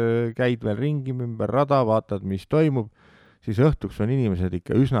siis käid veel ringi ümber rada, vaatad, mis toimub, siis õhtuks on inimesed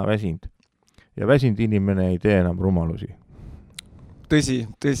ikka üsna väsinud. Ja väsinud inimene ei tee enam rumalusi. Tõsi,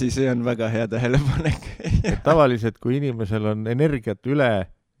 see on väga hea tähelepanek. Tavaliselt, kui inimesel on energiat üle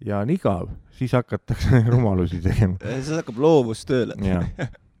ja on igav, siis hakatakse rumalusi tegema. See hakkab loovus tööle.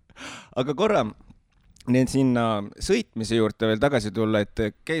 Aga korra sinna sõitmise juurde veel tagasi tulla,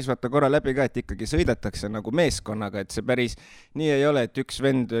 et käis vaata korra läbi ka, et ikkagi sõidetakse nagu meeskonnaga, et see päris nii ei ole, et üks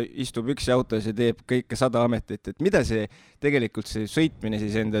vend istub üksi autos ja teeb kõike 100 ametit, et mida see tegelikult see sõitmine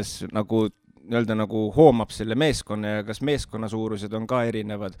siis endas nagu nii-öelda nagu hoomab selle meeskonna ja kas meeskonna suurused on ka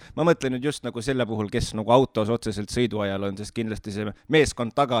erinevad. Ma mõtlen nüüd just nagu selle puhul, kes nagu autos otseselt sõiduajal on, sest kindlasti see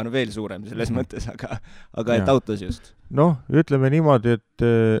meeskond taga on veel suurem selles mõttes, aga et autos just. Ütleme niimoodi, et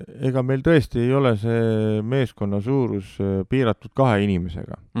ega meil tõesti ei ole see meeskonna suurus piiratud 2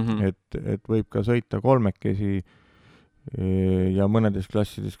 inimesega. Et võib ka sõita 3 ja mõnedes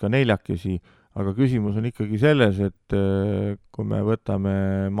klassides ka 4, aga küsimus on ikkagi selles, et kui me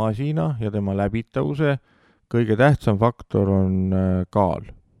võtame masina ja tema läbitavuse, kõige tähtsam faktor on kaal.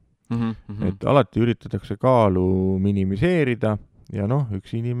 Et alati üritatakse kaalu minimiseerida ja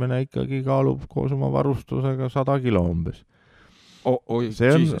üks inimene ikkagi kaalub koos oma varustusega 100 kilo umbes.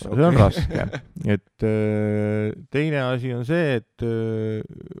 See on raske. Et teine asi on see, et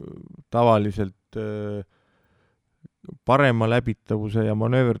tavaliselt parema läbitavuse ja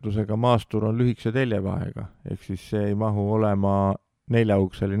manööverdusega maastur on lühikese teljevahega, ehk siis see ei mahu olema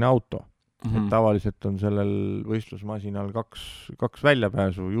 4-ukseline auto. Et tavaliselt on sellel võistlusmasinal 2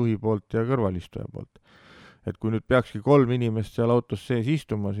 väljapääsu, juhi poolt ja kõrvalistuja poolt. Et kui nüüd peakski 3 inimest seal autos sees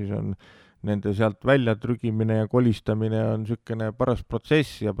istuma, siis on nende sealt välja trügimine ja kolistamine on niisugune paras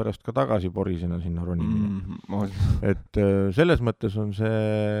protsess ja pärast ka tagasi porisena sinna ronimine. Et selles mõttes on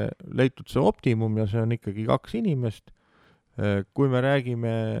see leitud see optimum ja see on ikkagi 2 inimest. Kui me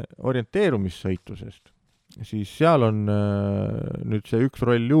räägime orienteerumissõitusest, siis seal on nüüd see üks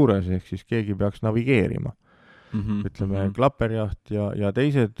roll juures, ehk siis keegi peaks navigeerima. Ütleme, klaperjaht ja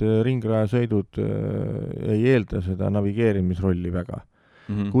teised ringrajasõidud ei eelda seda navigeerimisrolli väga.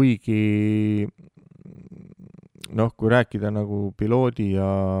 Kuigi kui rääkida nagu piloodi ja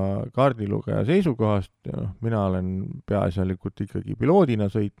kaardilugeja seisukohast, mina olen peaasjalikult ikkagi piloodina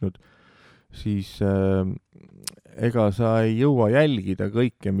sõitnud, siis ega sa ei jõua jälgida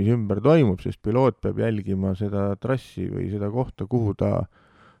kõike, mis ümber toimub, sest piloot peab jälgima seda trassi või seda kohta, kuhu ta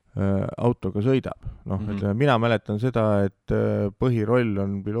autoga sõidab. Ütleme, mina mäletan seda, et põhiroll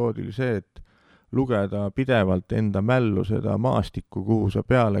on piloodil see, et lugeda pidevalt enda mällu seda maastikku, kuhu sa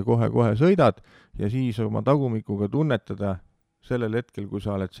peale kohe-kohe sõidad ja siis oma tagumikuga tunnetada sellel hetkel, kui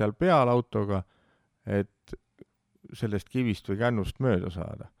sa oled seal peal autoga, et sellest kivist või kännust mööda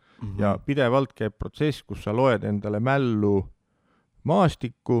saada. Ja pidevalt käib protsess, kus sa loed endale mällu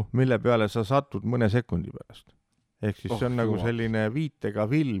maastikku, mille peale sa satud mõne sekundi pärast. Ehk siis see on nagu selline viitega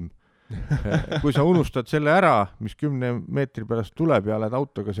film. Kui sa unustad selle ära, mis 10 meetri pärast tuleb ja oled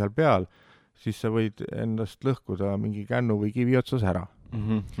autoga seal peal, siis sa võid endast lõhkuda mingi kännu või kivi otsas ära.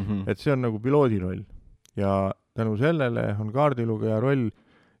 Et see on nagu piloodi roll. Ja tänu sellele on kaardilugeja roll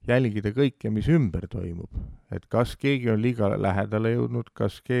jälgida kõike, mis ümber toimub. Et kas keegi on liiga lähedale jõudnud,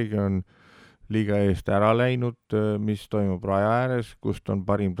 kas keegi on liiga eest ära läinud, mis toimub raja ääres, kust on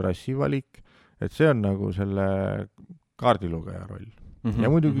parim trassivalik. Et see on nagu selle kaardilugeja roll.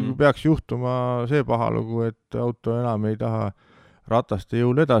 Ja muidugi kui peaks juhtuma see paha lugu, et auto enam ei taha rataste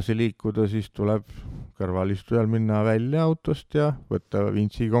jõul edasi liikuda, siis tuleb kõrvalistujal minna välja autost ja võtta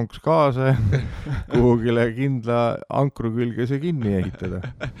vintsikonks kaasa ja kuhugile kindla ankru külge see kinni ehitada.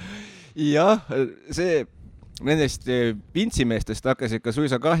 Jah, see nendest vintsimeestest hakkas ikka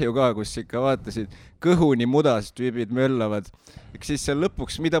suisa kahju ka, kus ikka vaatasid kõhuni mudas tüübid möllavad. Eks siis seal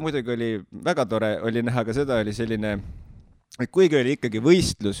lõpuks, mida muidugi oli väga tore, oli näha ka seda, oli selline kuigi oli ikkagi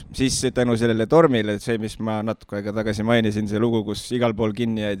võistlus, siis tänu sellele tormile, see, mis ma natuke aega tagasi mainisin, see lugu, kus igal pool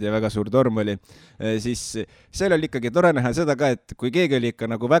kinni jäid ja väga suur torm oli, siis seal oli ikkagi tore näha seda ka, et kui keegi oli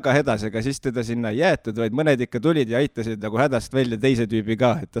ikka nagu väga hädas, ega siis teda sinna ei jäetud, vaid mõned ikka tulid ja aitasid nagu hädast välja teise tüübi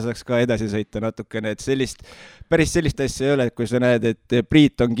ka, et ta saaks ka edasi sõita natukene, et päris sellist asja ei ole, et kui sa näed, et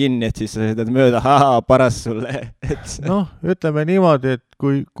Priit on kinni, et siis sa sõidad mööda, paras sulle. Ütleme niimoodi, et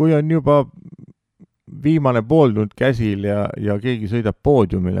kui on juba viimane pooltund käsil ja keegi sõidab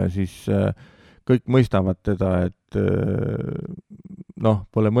poodiumile, siis kõik mõistavad teda, et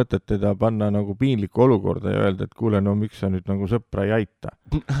pole mõtet teda panna nagu piinlikku olukorda ja öelda, et kuule, miks sa nüüd nagu sõpra ei aita.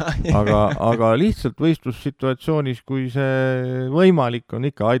 Aga lihtsalt võistlussituatsioonis, kui see võimalik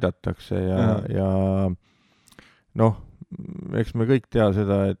on, ikka aidatakse ja eks me kõik tea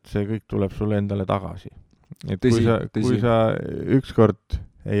seda, et see kõik tuleb sulle endale tagasi. Et kui sa ükskord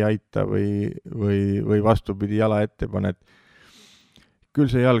ei aita või vastupidi jala ette paned. Küll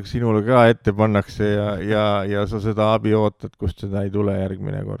see jalg sinule ka ette pannakse ja sa seda abi ootad, kust seda ei tule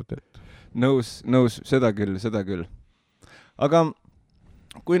järgmine kord. Nõus, seda küll. Aga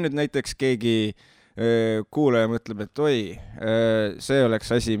kui nüüd näiteks keegi kuulaja mõtleb, et oi, see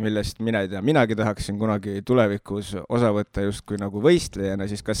oleks asi, millest mina ei tea, minagi tahaksin kunagi tulevikus osa võtta justkui nagu võistlejana,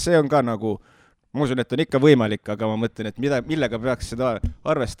 siis kas see on ka nagu ma usun, et on ikka võimalik, aga ma mõtlen, et millega peaks seda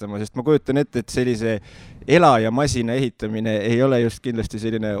arvestama, sest ma kujutan ette, et sellise elaja masina ehitamine ei ole just kindlasti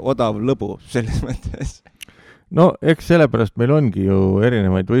selline odav lõbu selles mõttes. Eks sellepärast meil ongi ju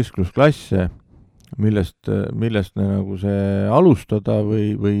erinevaid võistlusklasse, millest nagu see alustada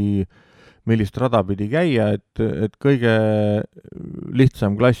või millist rada pidi käia, et kõige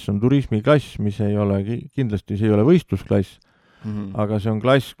lihtsam klass on turismiklass, mis ei ole kindlasti, see ei ole võistlusklass, aga see on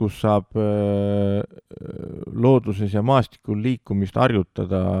klass, kus saab looduses ja maastikul liikumist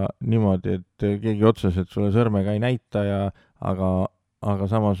harjutada niimoodi, et keegi otseselt sulle sõrmega ei näita, aga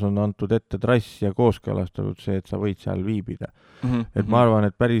samas on antud ette trass ja kooskõlastatud see, et sa võid seal viibida. Et ma arvan,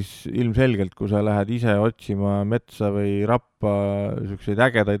 et päris ilmselgelt, kui sa lähed ise otsima metsa või rappa selliseid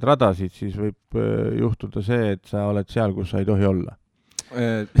ägedaid radasid, siis võib juhtuda see, et sa oled seal, kus sa ei tohi olla.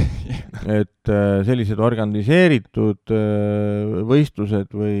 Et sellised organiseeritud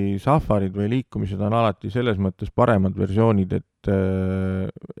võistlused või safarid või liikumised on alati selles mõttes paremad versioonid, et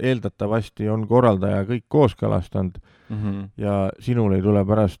eeldatavasti on korraldaja kõik kooskõlastanud ja sinul ei tule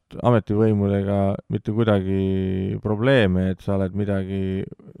pärast ametivõimudega mitte kuidagi probleeme, et sa oled midagi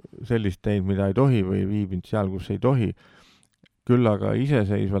sellist teinud, mida ei tohi või viibinud seal, kus ei tohi. küll aga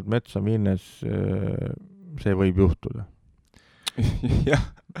iseseisvalt metsa minnes see võib juhtuda. jah,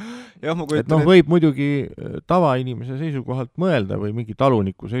 ma kujutan. Et võib muidugi tavainimese seisukohalt mõelda või mingi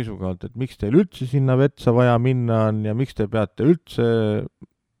taluniku seisukohalt, et miks teil üldse sinna vetsa vaja minna on ja miks te peate üldse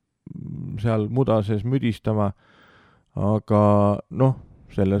seal muda sees müdistama, aga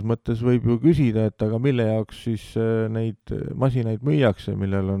selles mõttes võib ju küsida, et aga mille jaoks siis neid masinaid müüakse,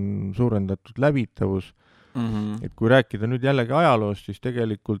 millel on suurendatud läbitavus. Et kui rääkida nüüd jällegi ajaloost, siis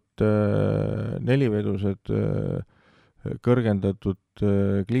tegelikult nelivedused kõrgendatud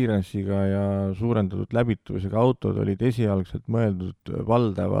clearance'iga ja suurendatud läbitavusega autod olid esialgselt mõeldud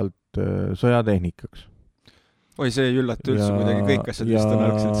valdavalt sõjatehnikaks. Oi, see ei üllata üldse, kuidagi kõik asjad vist on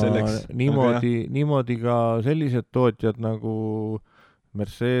algselt selleks. Niimoodi ka sellised tootjad nagu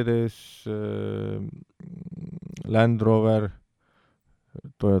Mercedes, Land Rover,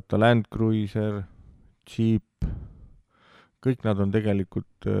 Toyota Land Cruiser, Jeep, kõik nad on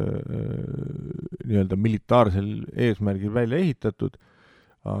tegelikult nii-öelda militaarsel eesmärgil välja ehitatud,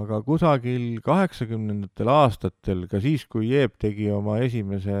 aga kusagil 80ndatel aastatel, ka siis, kui Jeep tegi oma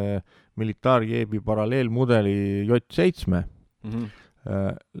esimese militaarjeebi paralleelmudeli J7,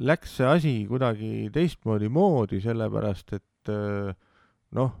 läks see asi kuidagi teistmoodi moodi, sellepärast et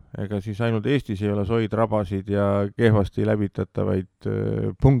ega siis ainult Eestis ei ole soidrabasid ja kehvasti läbitatavaid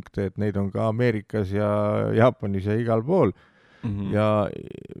punkte, et neid on ka Ameerikas ja Jaapanis ja igal pool. Ja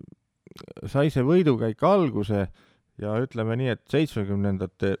sai see võidukäik alguse ja ütleme nii, et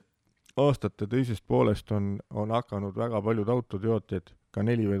 70ndate aastate teisest poolest on hakanud väga paljud autotootjad ka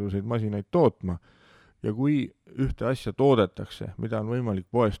neliveduseid masinaid tootma. Ja kui ühte asja toodetakse, mida on võimalik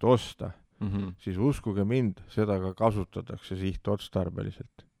poest osta, siis uskuge mind, seda ka kasutatakse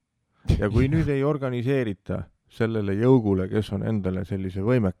sihtotstarbeliselt. Ja kui nüüd ei organiseerita sellele jõugule, kes on endale sellise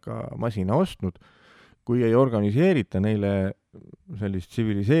võimeka masina ostnud, kui ei organiseerita neile sellist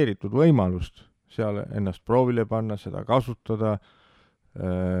tsiviliseeritud võimalust seal ennast proovile panna, seda kasutada,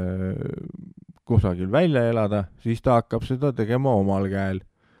 kusagil välja elada, siis ta hakkab seda tegema omal käel.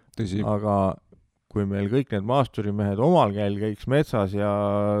 Tõsi. Aga kui meil kõik need maasturimehed omal käel käiks metsas ja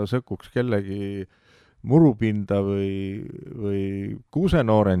sõkuks kellegi murupinda või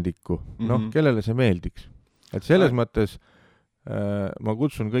kuusenoorendikku, kellele see meeldiks. Et selles mõttes ma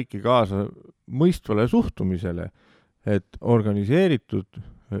kutsun kõiki kaasa mõistvale suhtumisele, et organiseeritud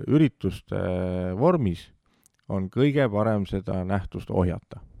ürituste vormis on kõige parem seda nähtust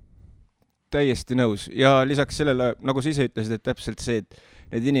ohjata. Täiesti nõus. Ja lisaks sellele, nagu sa ise ütlesid, et täpselt see, et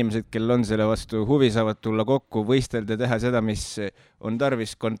need inimesed, kel on selle vastu huvi, saavad tulla kokku, võistelda, teha seda, mis on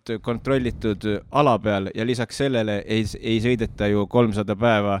tarvis kontrollitud ala peal ja lisaks sellele ei sõideta ju 300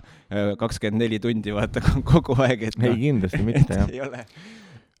 päeva 24 tundi vaata kogu aeg. Et ei, kindlasti mitte, jah.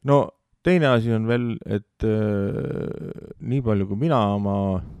 No teine asi on veel, et nii palju kui mina oma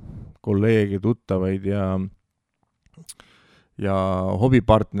kolleege, tuttavaid ja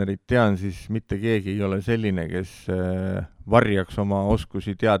hobipartnerid tean, siis mitte keegi ei ole selline, kes varjaks oma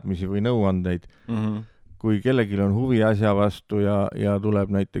oskusi, teadmisi või nõuandeid. Kui kellelgi on huvi asja vastu ja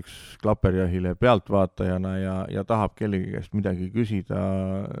tuleb näiteks klaperjahile pealtvaatajana ja tahab kellegi käest midagi küsida,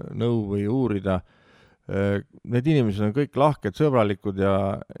 nõu või uurida, need inimesed on kõik lahked, sõbralikud ja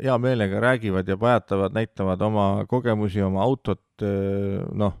hea meelega räägivad ja pajatavad, näitavad oma kogemusi, oma autot,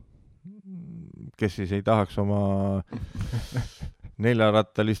 kes siis ei tahaks oma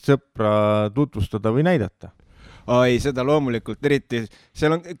neljarattalist sõpra tutvustada või näidata. Ei, seda loomulikult, eriti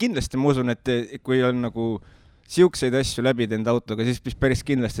seal on kindlasti, ma usun, et kui on nagu siukseid asju läbi teinud autoga, siis päris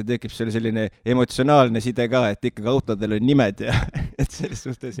kindlasti tekib seal selline emotsionaalne side ka, et ikkagi autodel on nimed ja et selles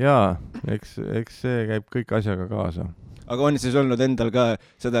suhtes. Jaa, eks see käib kõik asjaga kaasa. Aga on siis olnud endal ka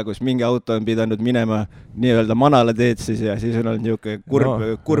seda, kus mingi auto on pidanud minema nii-öelda manala teed siis ja siis on olnud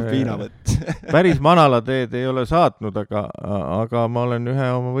niisugune kurb viinavõtt. Päris manala teed ei ole saatnud, aga ma olen ühe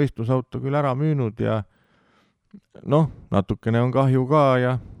oma võistlusauto küll ära müünud ja natukene on kahju ka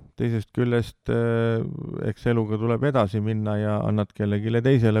ja teisest küljest eks eluga tuleb edasi minna ja annad kellegile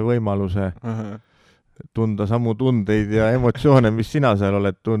teisele võimaluse tunda samu tundeid ja emotsioone, mis sina seal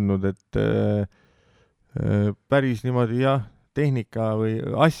oled tundnud, et päris niimoodi tehnika või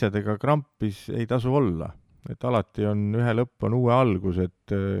asjadega krampis ei tasu olla. Et alati on ühe lõpp on uue algus,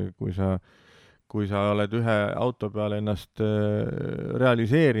 et kui sa oled ühe auto peale ennast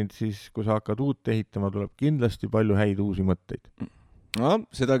realiseerinud, siis kui sa hakkad uut ehitama, tuleb kindlasti palju häid uusi mõtteid. No,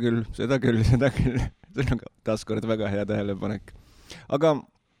 seda küll. See on taaskord väga hea tähelepanek. Aga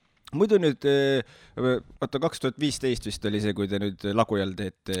muidu nüüd, 2015 vist oli see, kui te nüüd Lagujal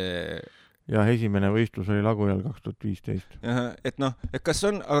teete jah, esimene võistlus oli Lagujal 2015. Et noh, et kas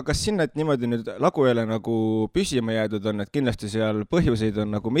sinna, et niimoodi nüüd Lagujale nagu püsima jäädud on, et kindlasti seal põhjuseid on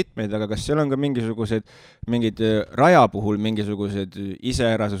nagu mitmeid, aga kas seal on ka mingid raja puhul mingisugused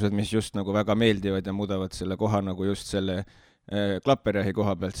iseärasused, mis just nagu väga meeldivad ja muudavad selle koha nagu just selle klapperjahi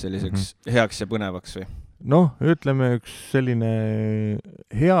koha pealt selliseks heaks ja põnevaks või? Noh, ütleme üks selline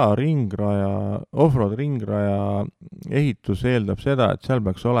hea ringraja, offroad ringraja ehitus eeldab seda, et seal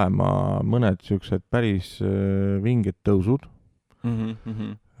peaks olema mõned siuksed päris vinged tõusud.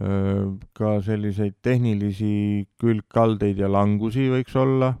 Ka selliseid tehnilisi külgkaldeid ja langusi võiks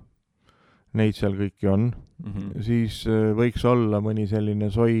olla. Neid seal kõiki on. Siis võiks olla mõni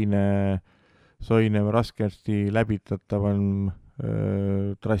selline soine raskesti läbitatavam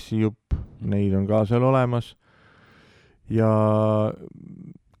trassijupp, neid on ka seal olemas. Ja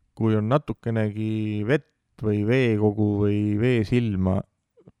kui on natukenegi vett või veekogu või veesilma,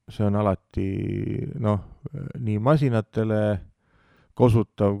 see on alati nii masinatele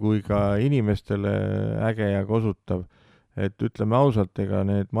kosutav kui ka inimestele äge ja kosutav. Et ütleme ausalt, ega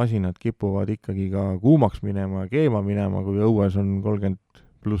need masinad kipuvad ikkagi ka kuumaks minema, keema minema, kui õues on 30+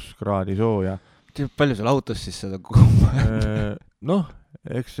 kraadi sooja. Palju seal autos siis seda kuuma?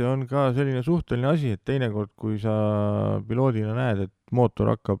 Eks see on ka selline suhteline asi, et teinekord, kui sa piloodina näed, et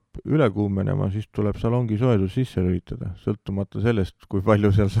mootor hakkab üle kuumenema, siis tuleb salongi soojus sisse lülitada, sõltumata sellest, kui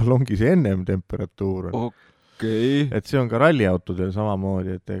palju seal salongis ennem temperatuur on. Okay. Et see on ka ralliautodel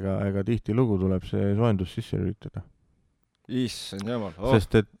samamoodi, et ega tihti lugu tuleb see soojendus sisse lülitada. Issand jumal.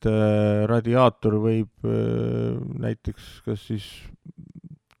 Sest et radiaator võib näiteks kas siis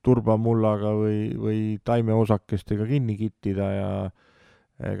turbamullaga või taimeosakestega kinni kittida ja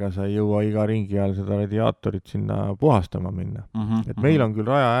ega sa ei jõua iga ringi ajal seda radiaatorit sinna puhastama minna. Et meil on küll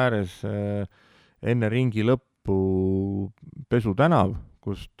raja ääres enne ringi lõppu pesutänav,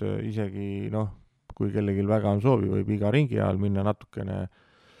 kust isegi kui kellelgi väga on soovi, võib iga ringi ajal minna natukene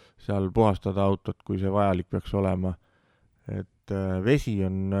seal puhastada autot, kui see vajalik peaks olema. Et vesi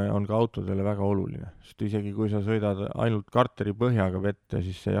on ka autodele väga oluline, sest isegi kui sa sõidad ainult karteri põhjaga vette,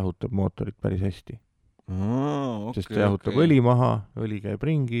 siis see jahutab mootorit päris hästi. Sest see jahutab õli maha, õli käib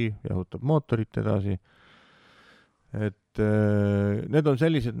ringi, jahutab mootorit edasi. Et need on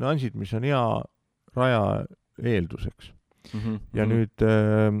sellised nüansid, mis on hea raja eelduseks. Ja nüüd,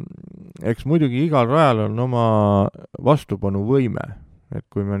 eks muidugi igal rajal on oma vastupanuvõime, et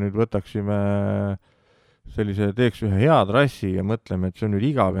kui me nüüd võtaksime teeks ühe hea trassi ja mõtleme, et see on nüüd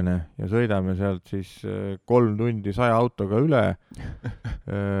igavene ja sõidame sealt siis 3 tundi 100 autoga üle.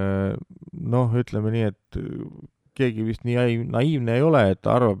 Ütleme nii, et keegi vist nii naiivne ei ole, et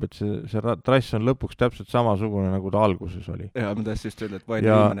ta arvab, et see trass on lõpuks täpselt samasugune, nagu ta alguses oli. Ja, ma tahtsin just öelda, et vaid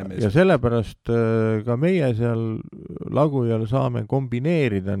viimane mees. Ja sellepärast ka meie seal Lagujal saame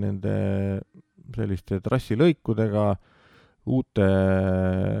kombineerida nende selliste trassilõikudega, uute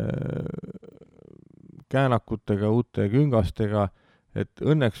käänakutega, uute küngastega, et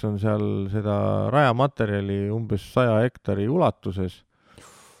õnneks on seal seda rajamaterjali umbes 100 hektari ulatuses.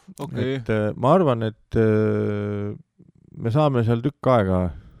 Okay. Et ma arvan, et me saame seal tükk aega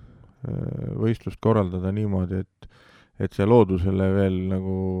võistlust korraldada niimoodi, et see loodusele veel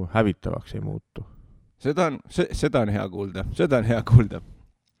nagu hävitavaks ei muutu. Seda on hea kuulda.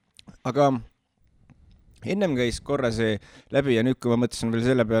 Aga ennem käis korra see läbi ja nüüd, kui ma mõtlesin veel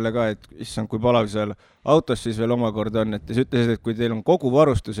selle peale ka, et issand, kui palav seal autos siis veel omakorda on, et te ütlesid, et kui teil on kogu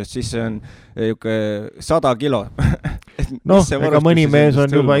varustused, siis see on 100 kilo. Ega mõni mees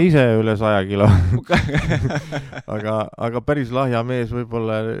on juba ise üle 100 kilo. aga päris lahja mees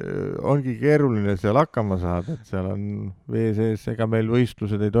võib-olla ongi keeruline seal hakkama saada, et seal on vee sees, ega meil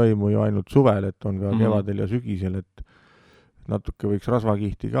võistlused ei toimu ju ainult suvel, et on ka kevadel ja sügisel, et natuke võiks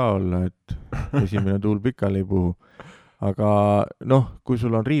rasvakihti ka olla, et esimene tuul pikali ei puhu. Aga kui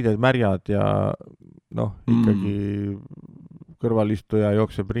sul on riided märjad ja ikkagi kõrvalistuja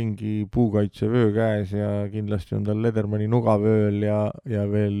jookseb ringi puukaitsevöö käes ja kindlasti on tal Ledermani nugavööl ja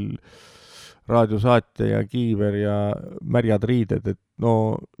veel raadiosaate ja kiiver ja märjad riided, et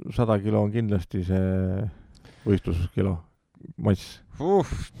 100 kilo on kindlasti see võistluskilo mass.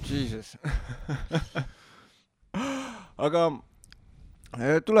 Jesus. Aga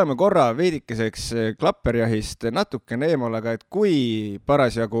tuleme korra veidikeseks klapperjahist natukene eemal, aga et kui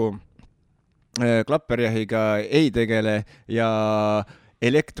parasjagu klapperjahiga ei tegele ja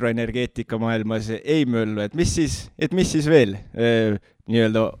elektroenergeetika maailmas ei möllu, et mis siis veel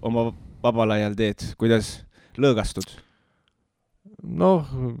nii-öelda oma vabal ajal teed, kuidas lõõgastud?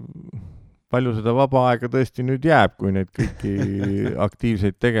 Palju seda vaba aega tõesti nüüd jääb, kui neid kõiki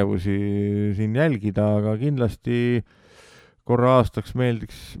aktiivseid tegevusi siin jälgida, aga kindlasti korra aastaks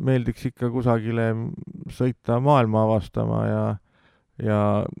meeldiks ikka kusagile sõita maailma avastama ja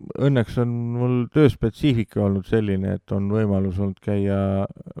õnneks on mul tööspetsiifika olnud selline, et on võimalus olnud käia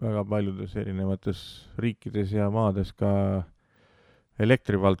väga paljudes erinevates riikides ja maades ka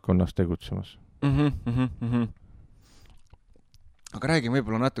elektrivaldkonnas tegutsemas. Aga räägime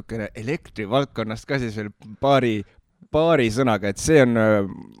võib-olla natukene elektrivaldkonnast ka siis veel paari sõnaga, et see on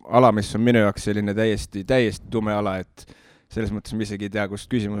ala, mis on minu jaoks selline täiesti tume ala, et selles mõttes ma isegi ei tea, kust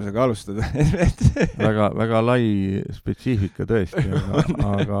küsimusega alustada. väga lai spetsiifika tõesti,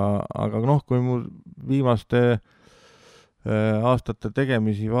 aga noh, kui mu viimaste aastate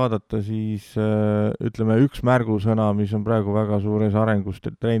tegemisi vaadata, siis ütleme üks märgusõna, mis on praegu väga suures arengus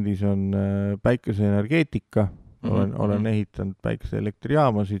trendis, on päikeseenergeetika. Olen ehitanud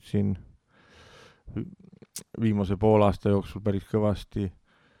päikeseelektrijaamasid siin viimase poolaasta jooksul päris kõvasti.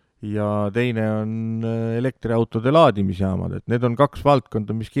 Ja teine on elektriautode laadimisjaamad, et need on kaks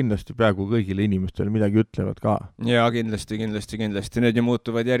valdkonda, mis kindlasti peaaegu kõigile inimestele midagi ütlevad ka. Ja kindlasti. Need ju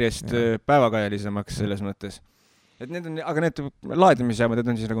muutuvad järjest päevakajalisemaks selles mõttes. Et need on, aga need laadimisjaamad, need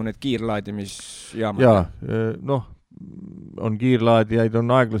on siis nagu need kiirlaadimisjaamad? Jaa, noh, on kiirlaadijaid,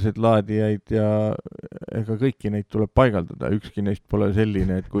 on aeglased laadijaid ja ega kõiki neid tuleb paigaldada. Ükski neist pole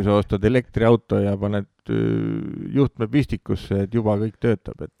selline, et kui sa ostad elektriauto ja paned juhtme pistikusse, et juba kõik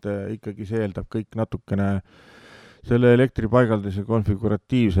töötab, et ikkagi see eeldab kõik natukene selle elektripaigalduse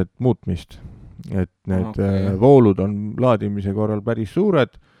konfiguratiivset muutmist. Et need voolud on laadimise korral päris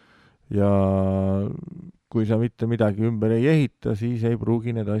suured ja kui sa mitte midagi ümber ei ehita, siis ei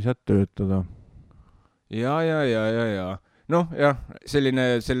pruugi need asjad töötada. Ja. Noh, jah,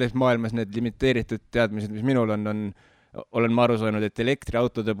 selles maailmas need limiteeritud teadmised, mis minul olen ma aru saanud, et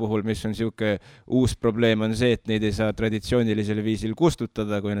elektriautode puhul, mis on siuke uus probleem, on see, et neid ei saa traditsioonilisel viisil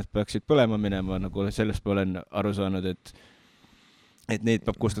kustutada, kui nad peaksid põlema minema, nagu sellest ma olen aru saanud, et neid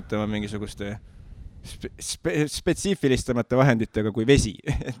peab kustutama mingisuguste spetsiifilistemate vahenditega kui vesi.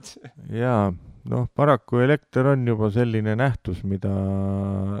 Jaa, noh, paraku elekter on juba selline nähtus, mida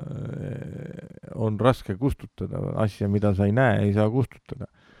on raske kustutada. Asja, mida sa ei näe, ei saa kustutada.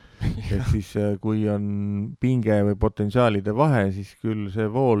 Et siis, kui on pinge või potentsiaalide vahe, siis küll see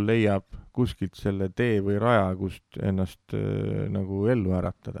vool leiab kuskilt selle tee või raja, kust ennast nagu ellu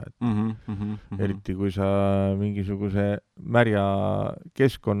äratada. Eriti kui sa mingisuguse märja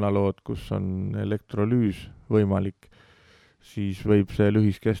keskkonna lood, kus on elektrolüüs võimalik, siis võib see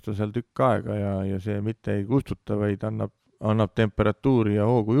lühis kesta seal tükk aega ja see mitte ei kustuta, vaid annab temperatuuri ja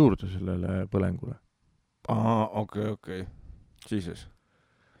hoogu juurde sellele põlengule. Okei. Jesus.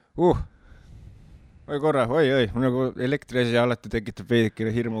 Oi, nagu elektriasi alati tekitab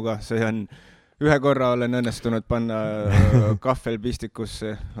veidikene hirmu ka. See on, ühe korra olen õnnestunud panna kahvel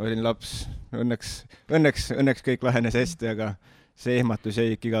pistikusse, olin laps. Õnneks kõik lahenes hästi, aga see ehmatus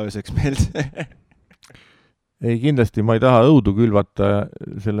jäi igaveseks meelde. Ei, kindlasti ma ei taha õudu külvata,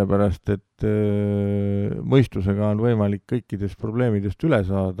 sellepärast, et mõistusega on võimalik kõikidest probleemidest üle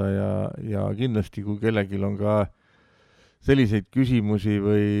saada ja kindlasti, kui kellegil on ka selliseid küsimusi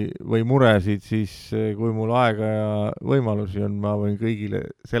või muresid, siis kui mul aega ja võimalusi on, ma võin kõigile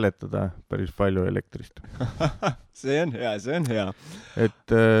seletada päris palju elektrist. See on hea.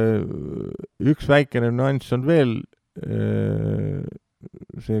 Et üks väikene nüanss on veel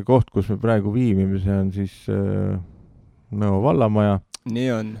see koht, kus me praegu viimime, see on siis Nõo vallamaja. Nii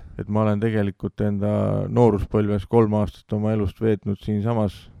on. Et ma olen tegelikult enda nooruspõlves 3 aastat oma elust veetnud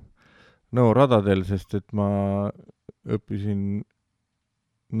siinsamas Nõo radadel, sest et ma õppisin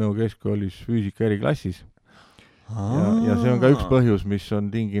Nõo keskkoolis füüsika eriklassis. Ja see on ka üks põhjus, mis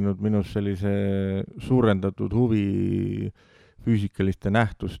on tinginud minus sellise suurendatud huvi füüsikaliste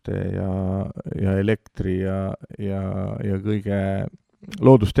nähtuste ja elektri ja kõige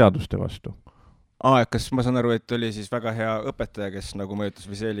loodusteaduste vastu. Kas ma saan aru, et oli siis väga hea õpetaja, kes nagu mõjutas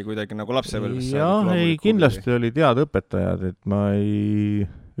või see oli kuidagi nagu lapsepõlves? Jah, ei, kindlasti oli tead õpetajad, et ma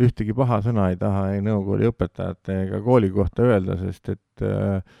ühtegi paha sõna ei taha ei nõukooli õpetajate ega kooli kohta öelda, sest et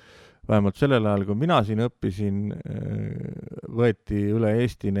vähemalt sellel ajal, kui mina siin õppisin, võeti üle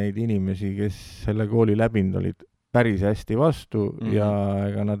Eesti neid inimesi, kes selle kooli läbinud olid päris hästi vastu ja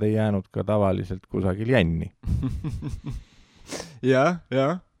ega nad ei jäänud ka tavaliselt kusagil jänni. Ja.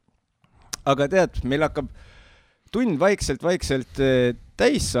 Aga tead, meil hakkab tund vaikselt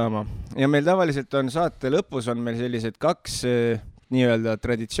täis saama ja meil tavaliselt on saate lõpus on meil sellised 2 nii-öelda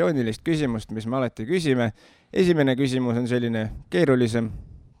traditsioonilist küsimust, mis me alati küsime. Esimene küsimus on selline keerulisem,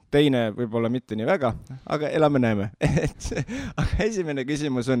 teine võib-olla mitte nii väga, aga elame-näeme. Aga esimene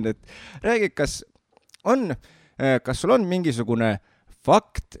küsimus on, et räägi, kas sul on mingisugune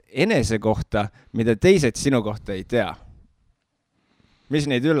fakt enese kohta, mida teised sinu kohta ei tea? mis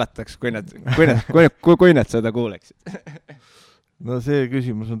neid üllataks, kui nad seda kuuleksid? No see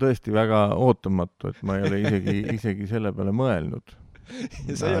küsimus on tõesti väga ootamatu, et ma ei ole isegi selle peale mõelnud.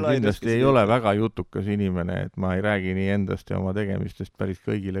 Kindlasti ei ole väga jutukas inimene, et ma ei räägi nii endast ja oma tegemistest päris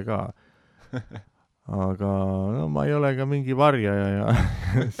kõigile ka. Aga no ma ei ole ka mingi varjaja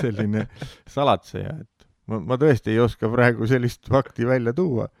ja selline salatseja, et ma tõesti ei oska praegu sellist fakti välja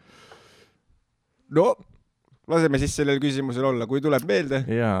tuua. No, laseme siis sellel küsimusel olla, kui tuleb meelde.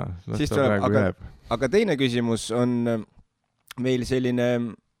 Jaa, las ta praegu jääb. Aga teine küsimus on meil selline,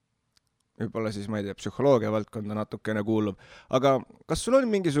 võib-olla siis, ma ei tea, psühholoogia valdkonda natukene kuulub, aga kas sul on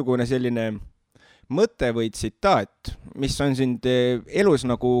mingisugune selline mõte või tsitaat, mis on sind elus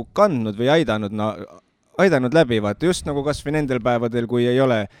nagu kandnud või aidanud läbi, vaata just nagu kas või nendel päevadel, kui ei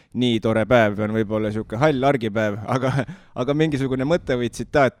ole nii tore päev, on võib-olla siuke hall argipäev, aga mingisugune mõte või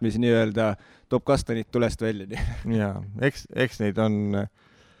tsitaat, mis nii-öelda toob kastanid tulest välja. Jaa, eks neid on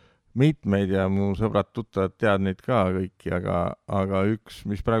mitmeid ja mu sõbrad-tuttavad tead neid ka kõiki, aga üks,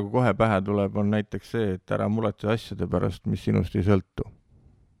 mis praegu kohe pähe tuleb, on näiteks see, et ära muretse asjade pärast, mis sinust ei sõltu.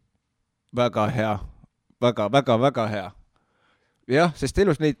 Väga hea. Väga hea. Jah, sest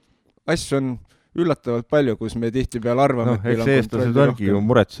elus neid asju on üllatavalt palju, kus me tihti peal arvame. No, eks eestlased ongi ju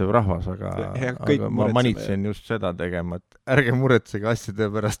muretsev rahvas, aga ma manitsen just seda tegema, et ärge muretsege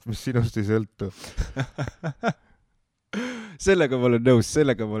asjade pärast, mis sinust ei sõltu. Sellega ma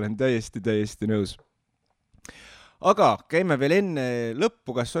olen täiesti nõus. Aga käime veel enne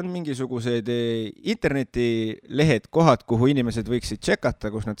lõppu, kas on mingisugused internetilehed, kohad, kuhu inimesed võiksid tšekata,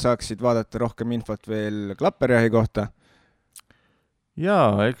 kus nad saaksid vaadata rohkem infot veel Klapperjahi kohta?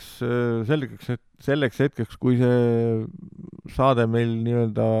 Jaa, eks selleks hetkeks, kui see saade meil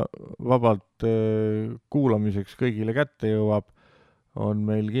nii-öelda vabalt kuulamiseks kõigile kätte jõuab, on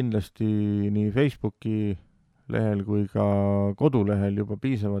meil kindlasti nii Facebooki lehel kui ka kodulehel juba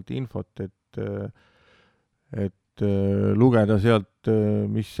piisavalt infot, et lugeda sealt,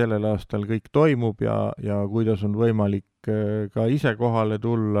 mis sellel aastal kõik toimub ja kuidas on võimalik ka ise kohale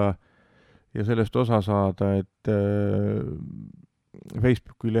tulla ja sellest osa saada, et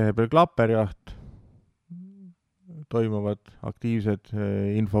Facebooki lehe peal Klapperjaht toimuvad aktiivsed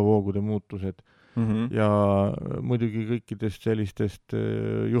infovoogude muutused ja muidugi kõikidest sellistest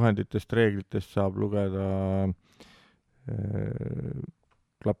juhenditest, reeglitest saab lugeda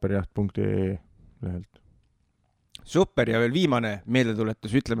klapperjaht.ee lehelt. Super, ja veel viimane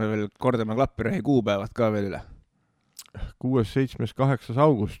meeldetuletus, ütleme veel kordama Klapperjahi kuupäevad ka veel üle. 6., 7., 8.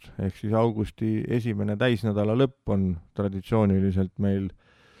 august, ehk siis augusti esimene täisnädala lõpp on traditsiooniliselt meil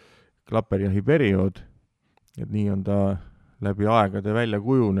Klapperjahi periood, et nii on ta läbi aegade välja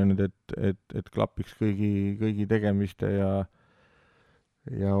kujunenud, et klapiks kõigi tegemiste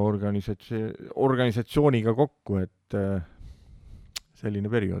ja organisatsiooniga kokku, et selline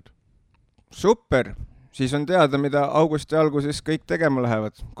periood. Super! Siis on teada, mida augusti alguses kõik tegema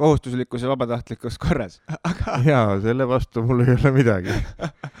lähevad, kohustuslikus ja vabatahtlikus korras. Jaa, selle vastu mul ei ole midagi.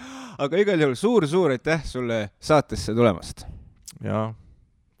 Aga igal juhul suur aitäh sulle saatesse tulemast. Jaa,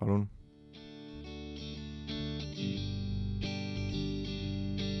 palun.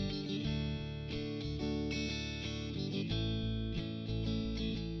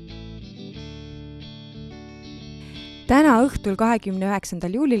 Täna õhtul 29.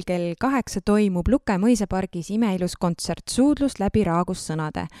 juulil kell 8 toimub Luke mõisapargis imeilus kontsert Suudlus läbi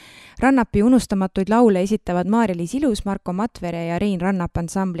raagussõnade. Rannapi unustamatuid laule esitavad Maarja-Liis Ilus, Marko Matvere ja Rein Rannap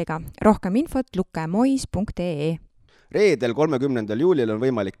ansambliga. Rohkem infot lukemois.ee. Reedel 30. juulil on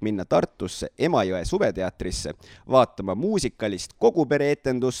võimalik minna Tartusse Emajõe suveteatrisse vaatama muusikalist kogupere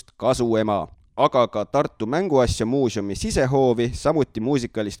etendust Kasu ema, aga ka Tartu mänguasja muuseumi sisehoovi, samuti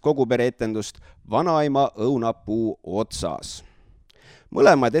muusikalist kogupere etendust Vanaema õunapuu otsas.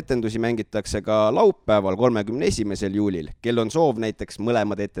 Mõlemad etendusi mängitakse ka laupäeval 31. juulil, kel on soov näiteks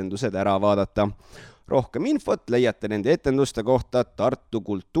mõlemad etendused ära vaadata. Rohkem infot leiate nende etenduste kohta Tartu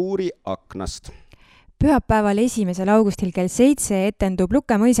kultuuriaknast. Pühapäeval 1. augustil kell 7 etendub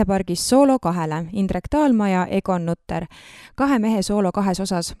Luke mõisapargis soolo 2, Indrek Taalma ja Egon Nutter. 2 mehe soolo 2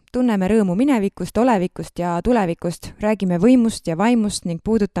 osas. Tunneme rõõmu minevikust, olevikust ja tulevikust, räägime võimust ja vaimust ning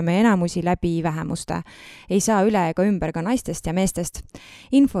puudutame enamusi läbi vähemuste. Ei saa üle ega ümber ka naistest ja meestest.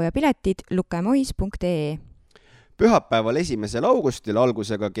 Info ja piletid lukemois.ee. Pühapäeval 1. augustil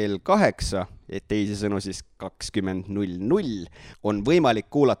algusega kell 8, et teisisõnu siis 20.00, on võimalik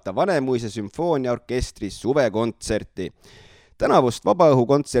kuulata Vanemuise sümfooniaorkestri suvekontserti. Tänavust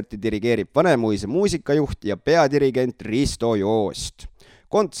vabaõhukontserti dirigeerib Vanemuise muusikajuht ja peadirigent Risto Joost.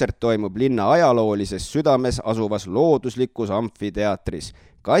 kontsert toimub linna ajaloolises südames asuvas looduslikus amfiteatris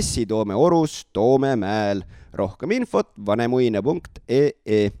Kassitoome orus Toomemäel. Rohkem infot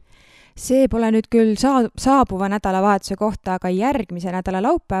vanemuine.ee. See pole nüüd küll saabuva nädalavahetuse kohta, aga järgmise nädala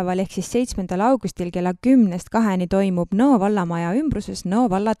laupäeval ehk siis 7. augustil kella 10-2 toimub Nõo vallamaja ümbruses Nõo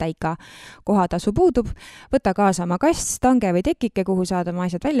valla täika. Kohatasu puudub, võta kaasa oma kast, stange või tekike, kuhu saad oma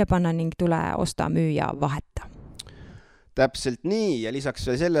asjad välja panna ning tule osta, müüa, vaheta. Täpselt nii ja lisaks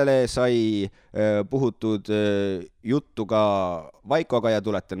sellele sai puhutud juttu ka Vaikoga ja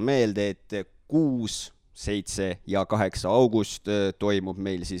tuletan meelde, et 6, 7 ja 8 august toimub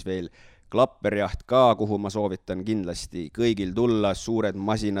meil siis veel klapperjaht ka, kuhu ma soovitan kindlasti kõigil tulla, suured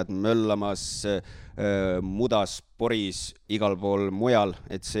masinad möllamas, mudas, poris, igal pool mujal,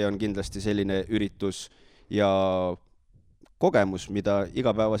 et see on kindlasti selline üritus ja kogemus, mida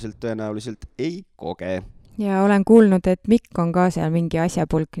igapäevaselt tõenäoliselt ei koge. Ja olen kuulnud, et Mikk on ka seal mingi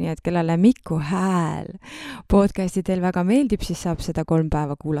asjapulk, nii et kellele Miku hääl podcasti teil väga meeldib, siis saab seda 3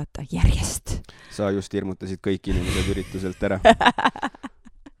 päeva kuulata järjest. Sa just hirmutasid kõik inimesed ürituselt ära.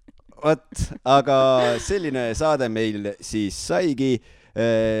 Võt, aga selline saade meil siis saigi.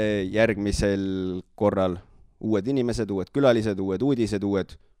 Järgmisel korral uued inimesed, uued külalised, uued uudised,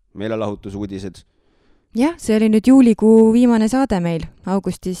 uued meelelahutusuudised. Jah, see oli nüüd juulikuu viimane saade meil.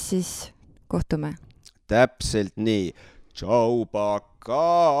 Augustis siis kohtume. Täpselt nii. Tšau, paka!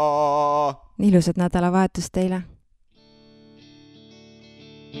 Ilusat nädalavahetust teile!